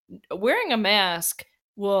 because wearing a mask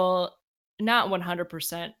will not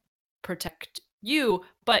 100% protect you,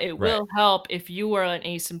 but it will help if you are an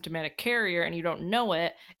asymptomatic carrier and you don't know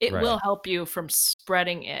it. It will help you from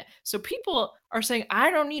spreading it. So people are saying, I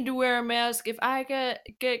don't need to wear a mask. If I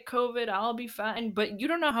get COVID, I'll be fine. But you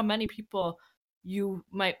don't know how many people you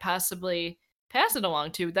might possibly pass it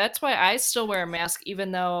along to. That's why I still wear a mask,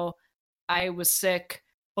 even though I was sick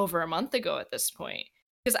over a month ago at this point.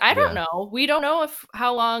 Because I don't know. We don't know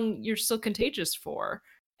how long you're still contagious for.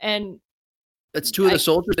 And that's two of the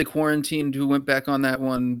soldiers they quarantined who went back on that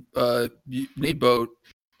one boat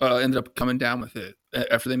ended up coming down with it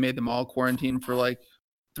after they made them all quarantine for like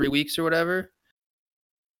 3 weeks or whatever.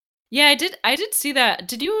 Yeah, I did see that.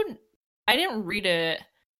 Did you? I didn't read it.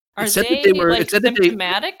 Are they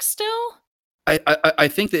symptomatic still? I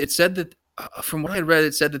think that it said that from what I read,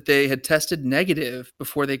 it said that they had tested negative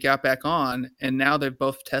before they got back on, and now they've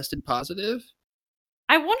both tested positive.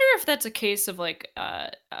 I wonder if that's a case of like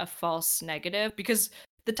a false negative, because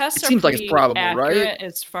the tests seems like it's probable, right?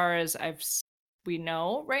 As far as we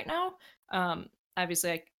know right now.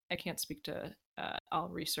 Obviously, I can't speak to all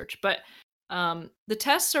research, but the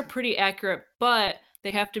tests are pretty accurate, but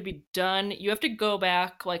they have to be done. You have to go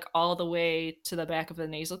back like all the way to the back of the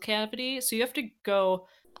nasal cavity, so you have to go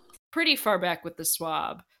pretty far back with the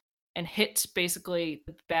swab and hit basically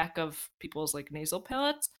the back of people's like nasal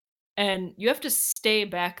palates. And you have to stay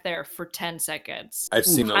back there for 10 seconds. I've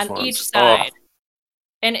seen those on each side.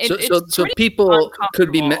 And so people could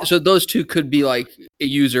be so those two could be like a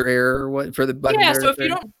user error or what for the button. Yeah, so if you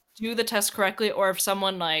don't do the test correctly, or if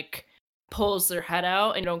someone like pulls their head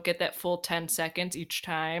out and you don't get that full 10 seconds each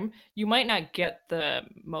time, you might not get the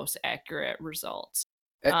most accurate results.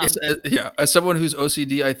 As someone who's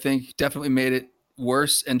OCD, I think definitely made it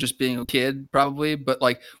worse, and just being a kid probably, but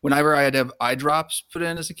like whenever I had to have eye drops put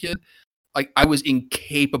in as a kid, like I was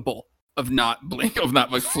incapable of not like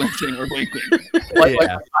flinching or blinking.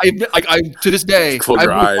 I to this day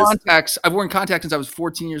I've worn contacts since I was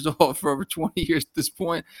 14 years old, for over 20 years at this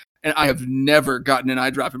point, and I have never gotten an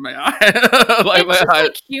eye drop in my eye.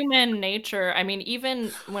 Like human nature. I mean,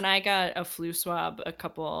 even when I got a flu swab a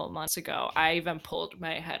couple months ago, I even pulled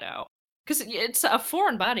my head out because it's a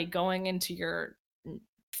foreign body going into your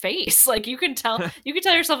face. Like you can tell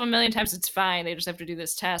yourself a million times it's fine, they just have to do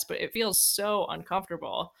this test, but it feels so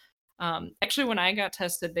uncomfortable. Actually, when I got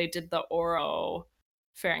tested, they did the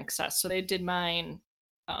oropharynx test, so they did mine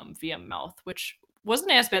via mouth, which wasn't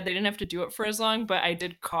as bad. They didn't have to do it for as long, but I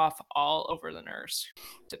did cough all over the nurse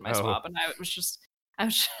who did my swab, and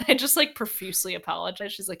I just like profusely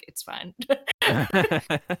apologized. She's like, it's fine. Like,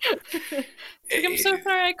 I'm so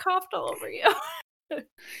sorry I coughed all over you.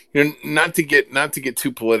 Not to get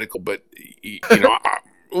too political, but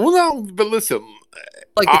but listen,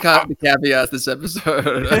 like the caveats this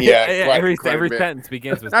episode. Every sentence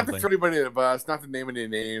begins with not to throw anybody at the bus, not to name any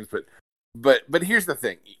names, but here's the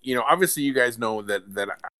thing. Obviously, you guys know that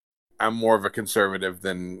I'm more of a conservative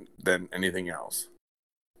than anything else.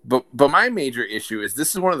 But my major issue is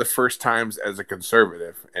this is one of the first times as a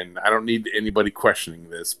conservative, and I don't need anybody questioning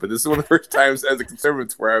this, but this is one of the first times as a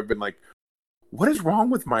conservative where I've been like, what is wrong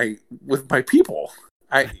with my people?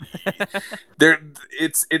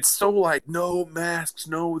 It's so like, no masks,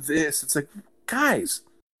 no this. It's like, guys,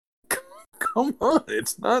 come on,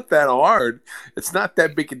 it's not that hard. It's not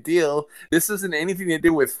that big a deal. This isn't anything to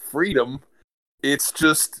do with freedom. It's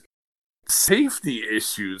just safety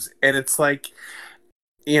issues. And it's like,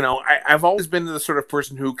 I've always been the sort of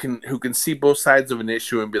person who can see both sides of an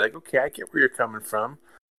issue and be like, okay, I get where you're coming from.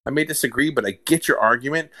 I may disagree, but I get your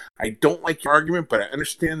argument. I don't like your argument, but I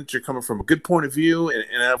understand that you're coming from a good point of view.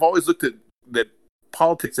 And I've always looked at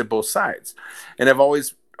politics at both sides. And I've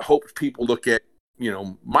always hoped people look at,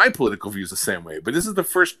 my political views the same way. But this is the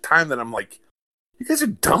first time that I'm like, you guys are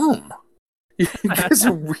dumb. You guys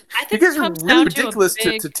are really ridiculous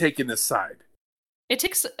to take in this side. It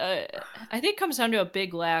takes, I think it comes down to a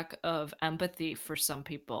big lack of empathy for some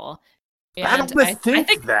people. And I don't want to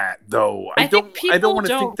think that, though. I don't want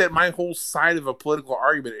to think that my whole side of a political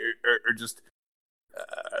argument are just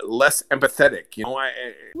less empathetic.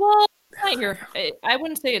 Well, I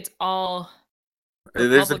wouldn't say it's all.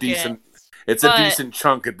 There's a decent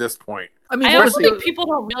chunk at this point. I also think people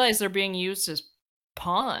don't realize they're being used as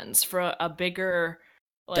pawns for a bigger,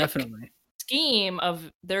 definitely scheme of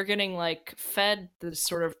they're getting fed this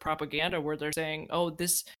sort of propaganda where they're saying, "Oh,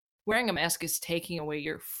 this wearing a mask is taking away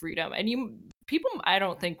your freedom," and people I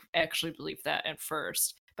don't think actually believe that at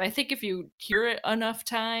first, but I think if you hear it enough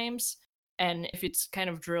times and if it's kind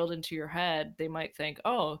of drilled into your head, they might think,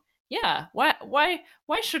 "Oh, yeah, why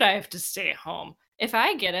should I have to stay at home? If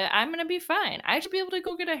I get it, I'm gonna be fine. I should be able to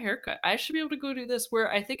go get a haircut. I should be able to go do this."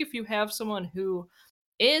 Where I think if you have someone who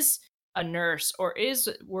is a nurse or is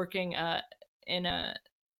working in a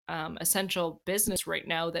essential business right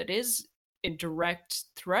now that is in direct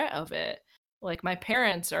threat of it, like my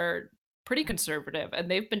parents are pretty conservative and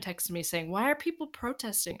they've been texting me saying, "Why are people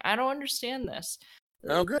protesting? I don't understand this."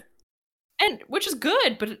 Oh, good. And which is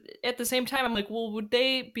good, but at the same time, I'm like, well, would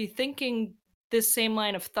they be thinking this same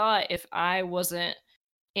line of thought if I wasn't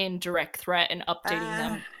in direct threat and updating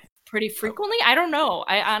them pretty frequently? I don't know.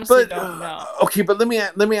 I honestly don't know. Okay, but let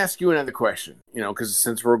me ask you another question. Because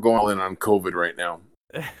since we're going in on COVID right now,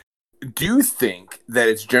 do you think that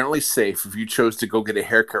it's generally safe if you chose to go get a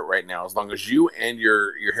haircut right now, as long as you and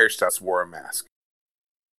your hairstylist wore a mask?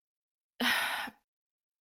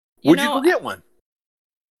 Would you go get one?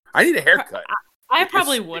 I need a haircut. I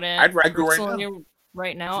probably wouldn't. I'd go right now.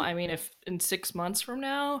 Right now, if in 6 months from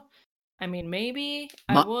now, maybe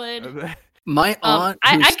I would. My aunt,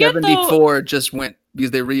 who's 74, just went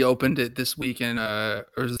because they reopened it this weekend, or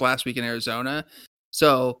last week in Arizona.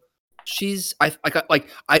 So she's, I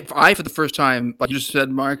for the first time, like you just said,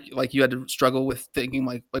 Mark, you had to struggle with thinking,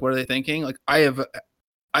 what are they thinking? I've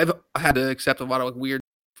had to accept a lot of weird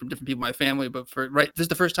from different people in my family, but this is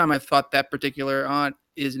the first time I've thought that particular aunt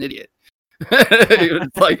is an idiot. I'm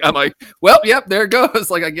like, well, yep, there it goes.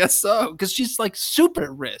 I guess so, because she's super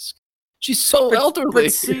at risk. She's so elderly.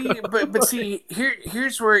 But see,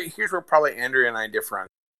 here's where probably Andrea and I differ on,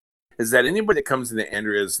 is that anybody that comes into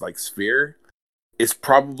Andrea's sphere is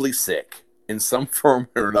probably sick in some form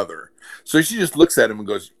or another. So she just looks at him and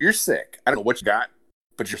goes, "You're sick. I don't know what you got,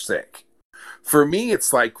 but you're sick." For me,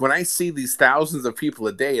 it's when I see these thousands of people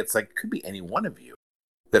a day, it's it could be any one of you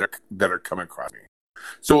that are coming across me.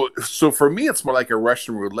 So for me, it's more like a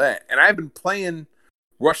Russian roulette, and I've been playing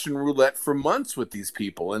Russian roulette for months with these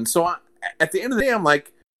people, and so at the end of the day, I'm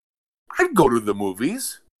like, I'd go to the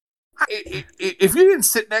movies. If you didn't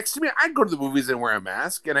sit next to me, I'd go to the movies and wear a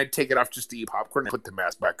mask, and I'd take it off just to eat popcorn and put the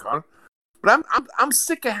mask back on. But I'm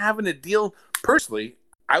sick of having to deal. Personally,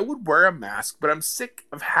 I would wear a mask, but I'm sick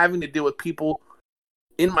of having to deal with people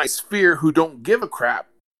in my sphere who don't give a crap,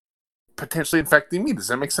 potentially infecting me. Does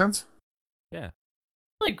that make sense? Yeah.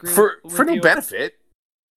 I agree for no benefit.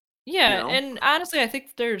 Yeah, and honestly, I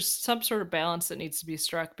think there's some sort of balance that needs to be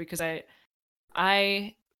struck, because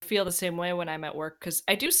I feel the same way when I'm at work, because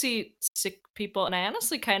I do see sick people, and I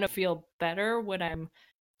honestly kind of feel better when I'm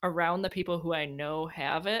around the people who I know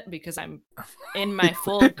have it, because I'm in my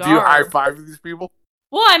full garb. Do you high five with these people?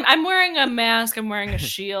 Well, I'm wearing a mask, I'm wearing a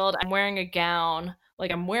shield, I'm wearing a gown,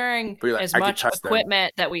 I'm wearing as much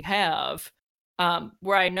equipment that we have,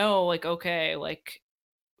 where I know, okay,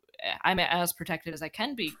 I'm as protected as I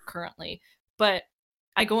can be currently, but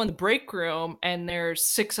I go in the break room and there's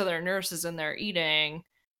 6 other nurses in there eating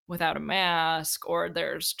without a mask, or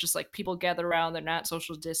there's just people gather around, they're not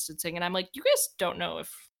social distancing, and I'm like, you guys don't know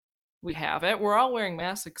if we have it. We're all wearing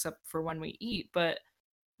masks except for when we eat, but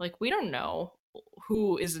we don't know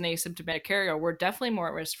who is an asymptomatic carrier. We're definitely more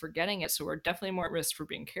at risk for getting it, so we're definitely more at risk for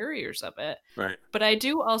being carriers of it. Right. But I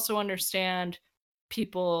do also understand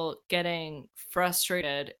people getting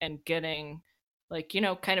frustrated and getting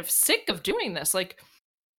kind of sick of doing this.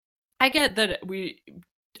 I get that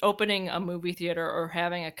opening a movie theater or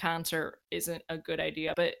having a concert isn't a good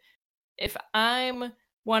idea, but if I'm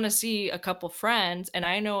want to see a couple friends and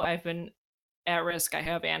I know I've been at risk, I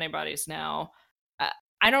have antibodies now,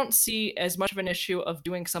 I don't see as much of an issue of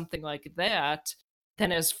doing something like that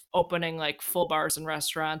than as opening like full bars and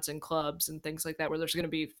restaurants and clubs and things like that where there's going to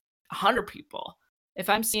be 100 people. If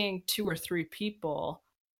I'm seeing 2 or 3 people,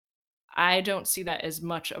 I don't see that as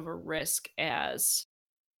much of a risk as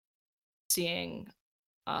seeing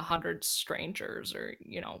 100 strangers or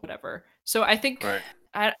whatever. So I think Right.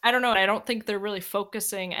 I don't know. I don't think they're really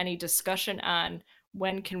focusing any discussion on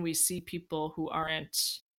when can we see people who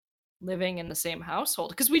aren't living in the same household,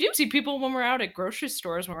 because we do see people when we're out at grocery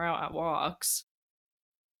stores, when we're out at walks,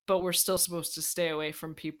 but we're still supposed to stay away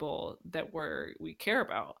from people that we care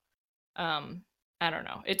about. I don't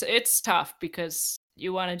know. It's tough because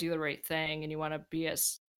you want to do the right thing and you want to be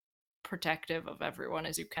as protective of everyone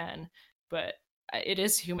as you can, but it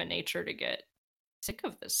is human nature to get sick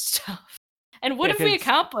of this stuff. And what have we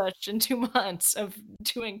accomplished in 2 months of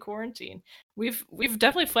doing quarantine? We've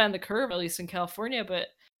definitely flattened the curve, at least in California, but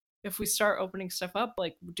if we start opening stuff up,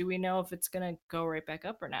 like, do we know if it's gonna go right back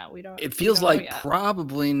up or not? We don't. It feels like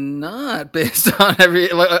probably not, based on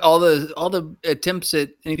all the attempts at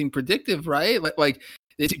anything predictive, right? Like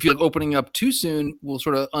if you're opening up too soon, will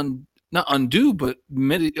sort of not undo, but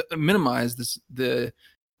minimize the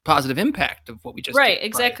positive impact of what we just right did,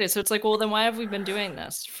 exactly. So it's like, well, then why have we been doing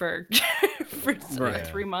this for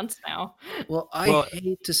 3 months now? Well, I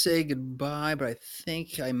hate to say goodbye, but I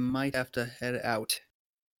think I might have to head out.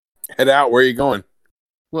 Head out? Where are you going?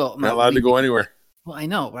 Well, I'm not allowed to go anywhere. Well, I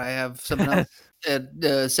know, but I have something else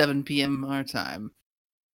at 7 p.m. our time.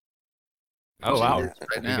 Oh, wow. Right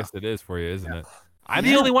I now. guess it is for you, isn't it? I'm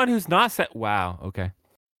the only one who's not set. Wow. Okay.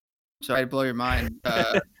 Sorry to blow your mind,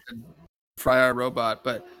 Fry our robot,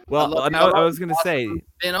 but well, I was going to say,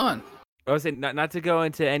 been on. I was saying not to go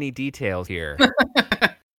into any details here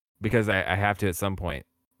because I have to at some point,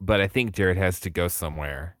 but I think Jared has to go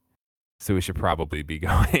somewhere, so we should probably be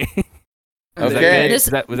going. Okay. This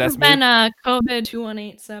has been COVID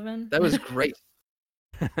 2187. That was great.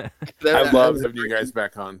 I love having you guys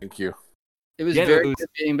back on. Thank you. It was very good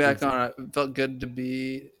being back on. It felt good to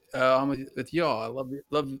be on with y'all. I love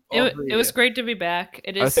it was great to be back.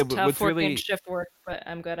 It is tough working really... shift work, but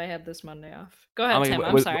I'm glad I had this Monday off. Go ahead, Tim.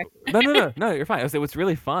 I'm sorry. No, you're fine. I was saying what's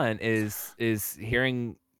really fun is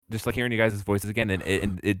hearing you guys' voices again,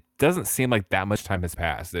 and it doesn't seem like that much time has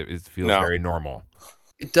passed. It feels very normal.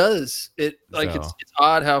 It does. It's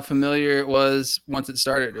odd how familiar it was once it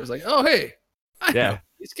started. It was like, oh hey, I know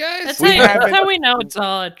these guys. That's how we know it's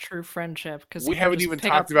all a true friendship, because we haven't even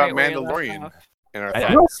talked about Mandalorian.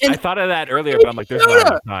 I thought of that earlier, but I'm like, there's not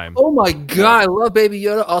enough time. Oh my god, I love Baby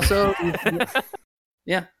Yoda. Also,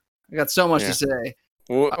 yeah, I got so much to say.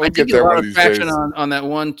 I did get a lot of traction on that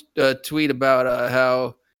one tweet about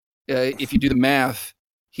how if you do the math,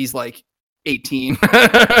 he's like 18 in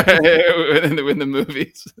the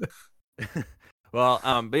movies. Well,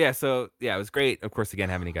 but yeah, so yeah, it was great. Of course, again,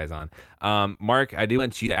 having you guys on. Mark, I do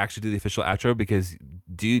want you to actually do the official outro because,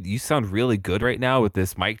 dude, you sound really good right now with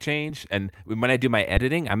this mic change. And when I do my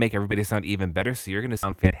editing, I make everybody sound even better. So you're going to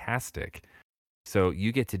sound fantastic. So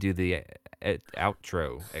you get to do the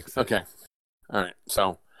outro. Okay. All right.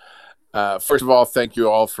 So, first of all, thank you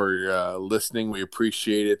all for listening. We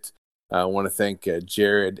appreciate it. I want to thank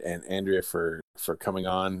Jared and Andrea for coming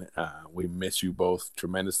on. We miss you both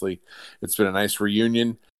tremendously. It's been a nice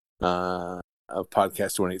reunion of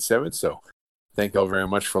Podcast 287. So thank you all very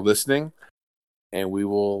much for listening. And we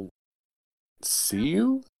will see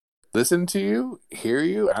you, listen to you, hear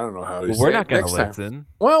you. I don't know how to say it. We're not going to listen.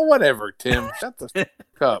 Well, whatever, Tim. Shut the fuck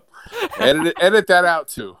up. Edit that out,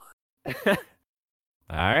 too. All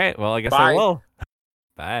right. Well, I guess Bye. I will.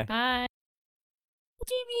 Bye. Bye.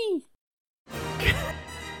 TV.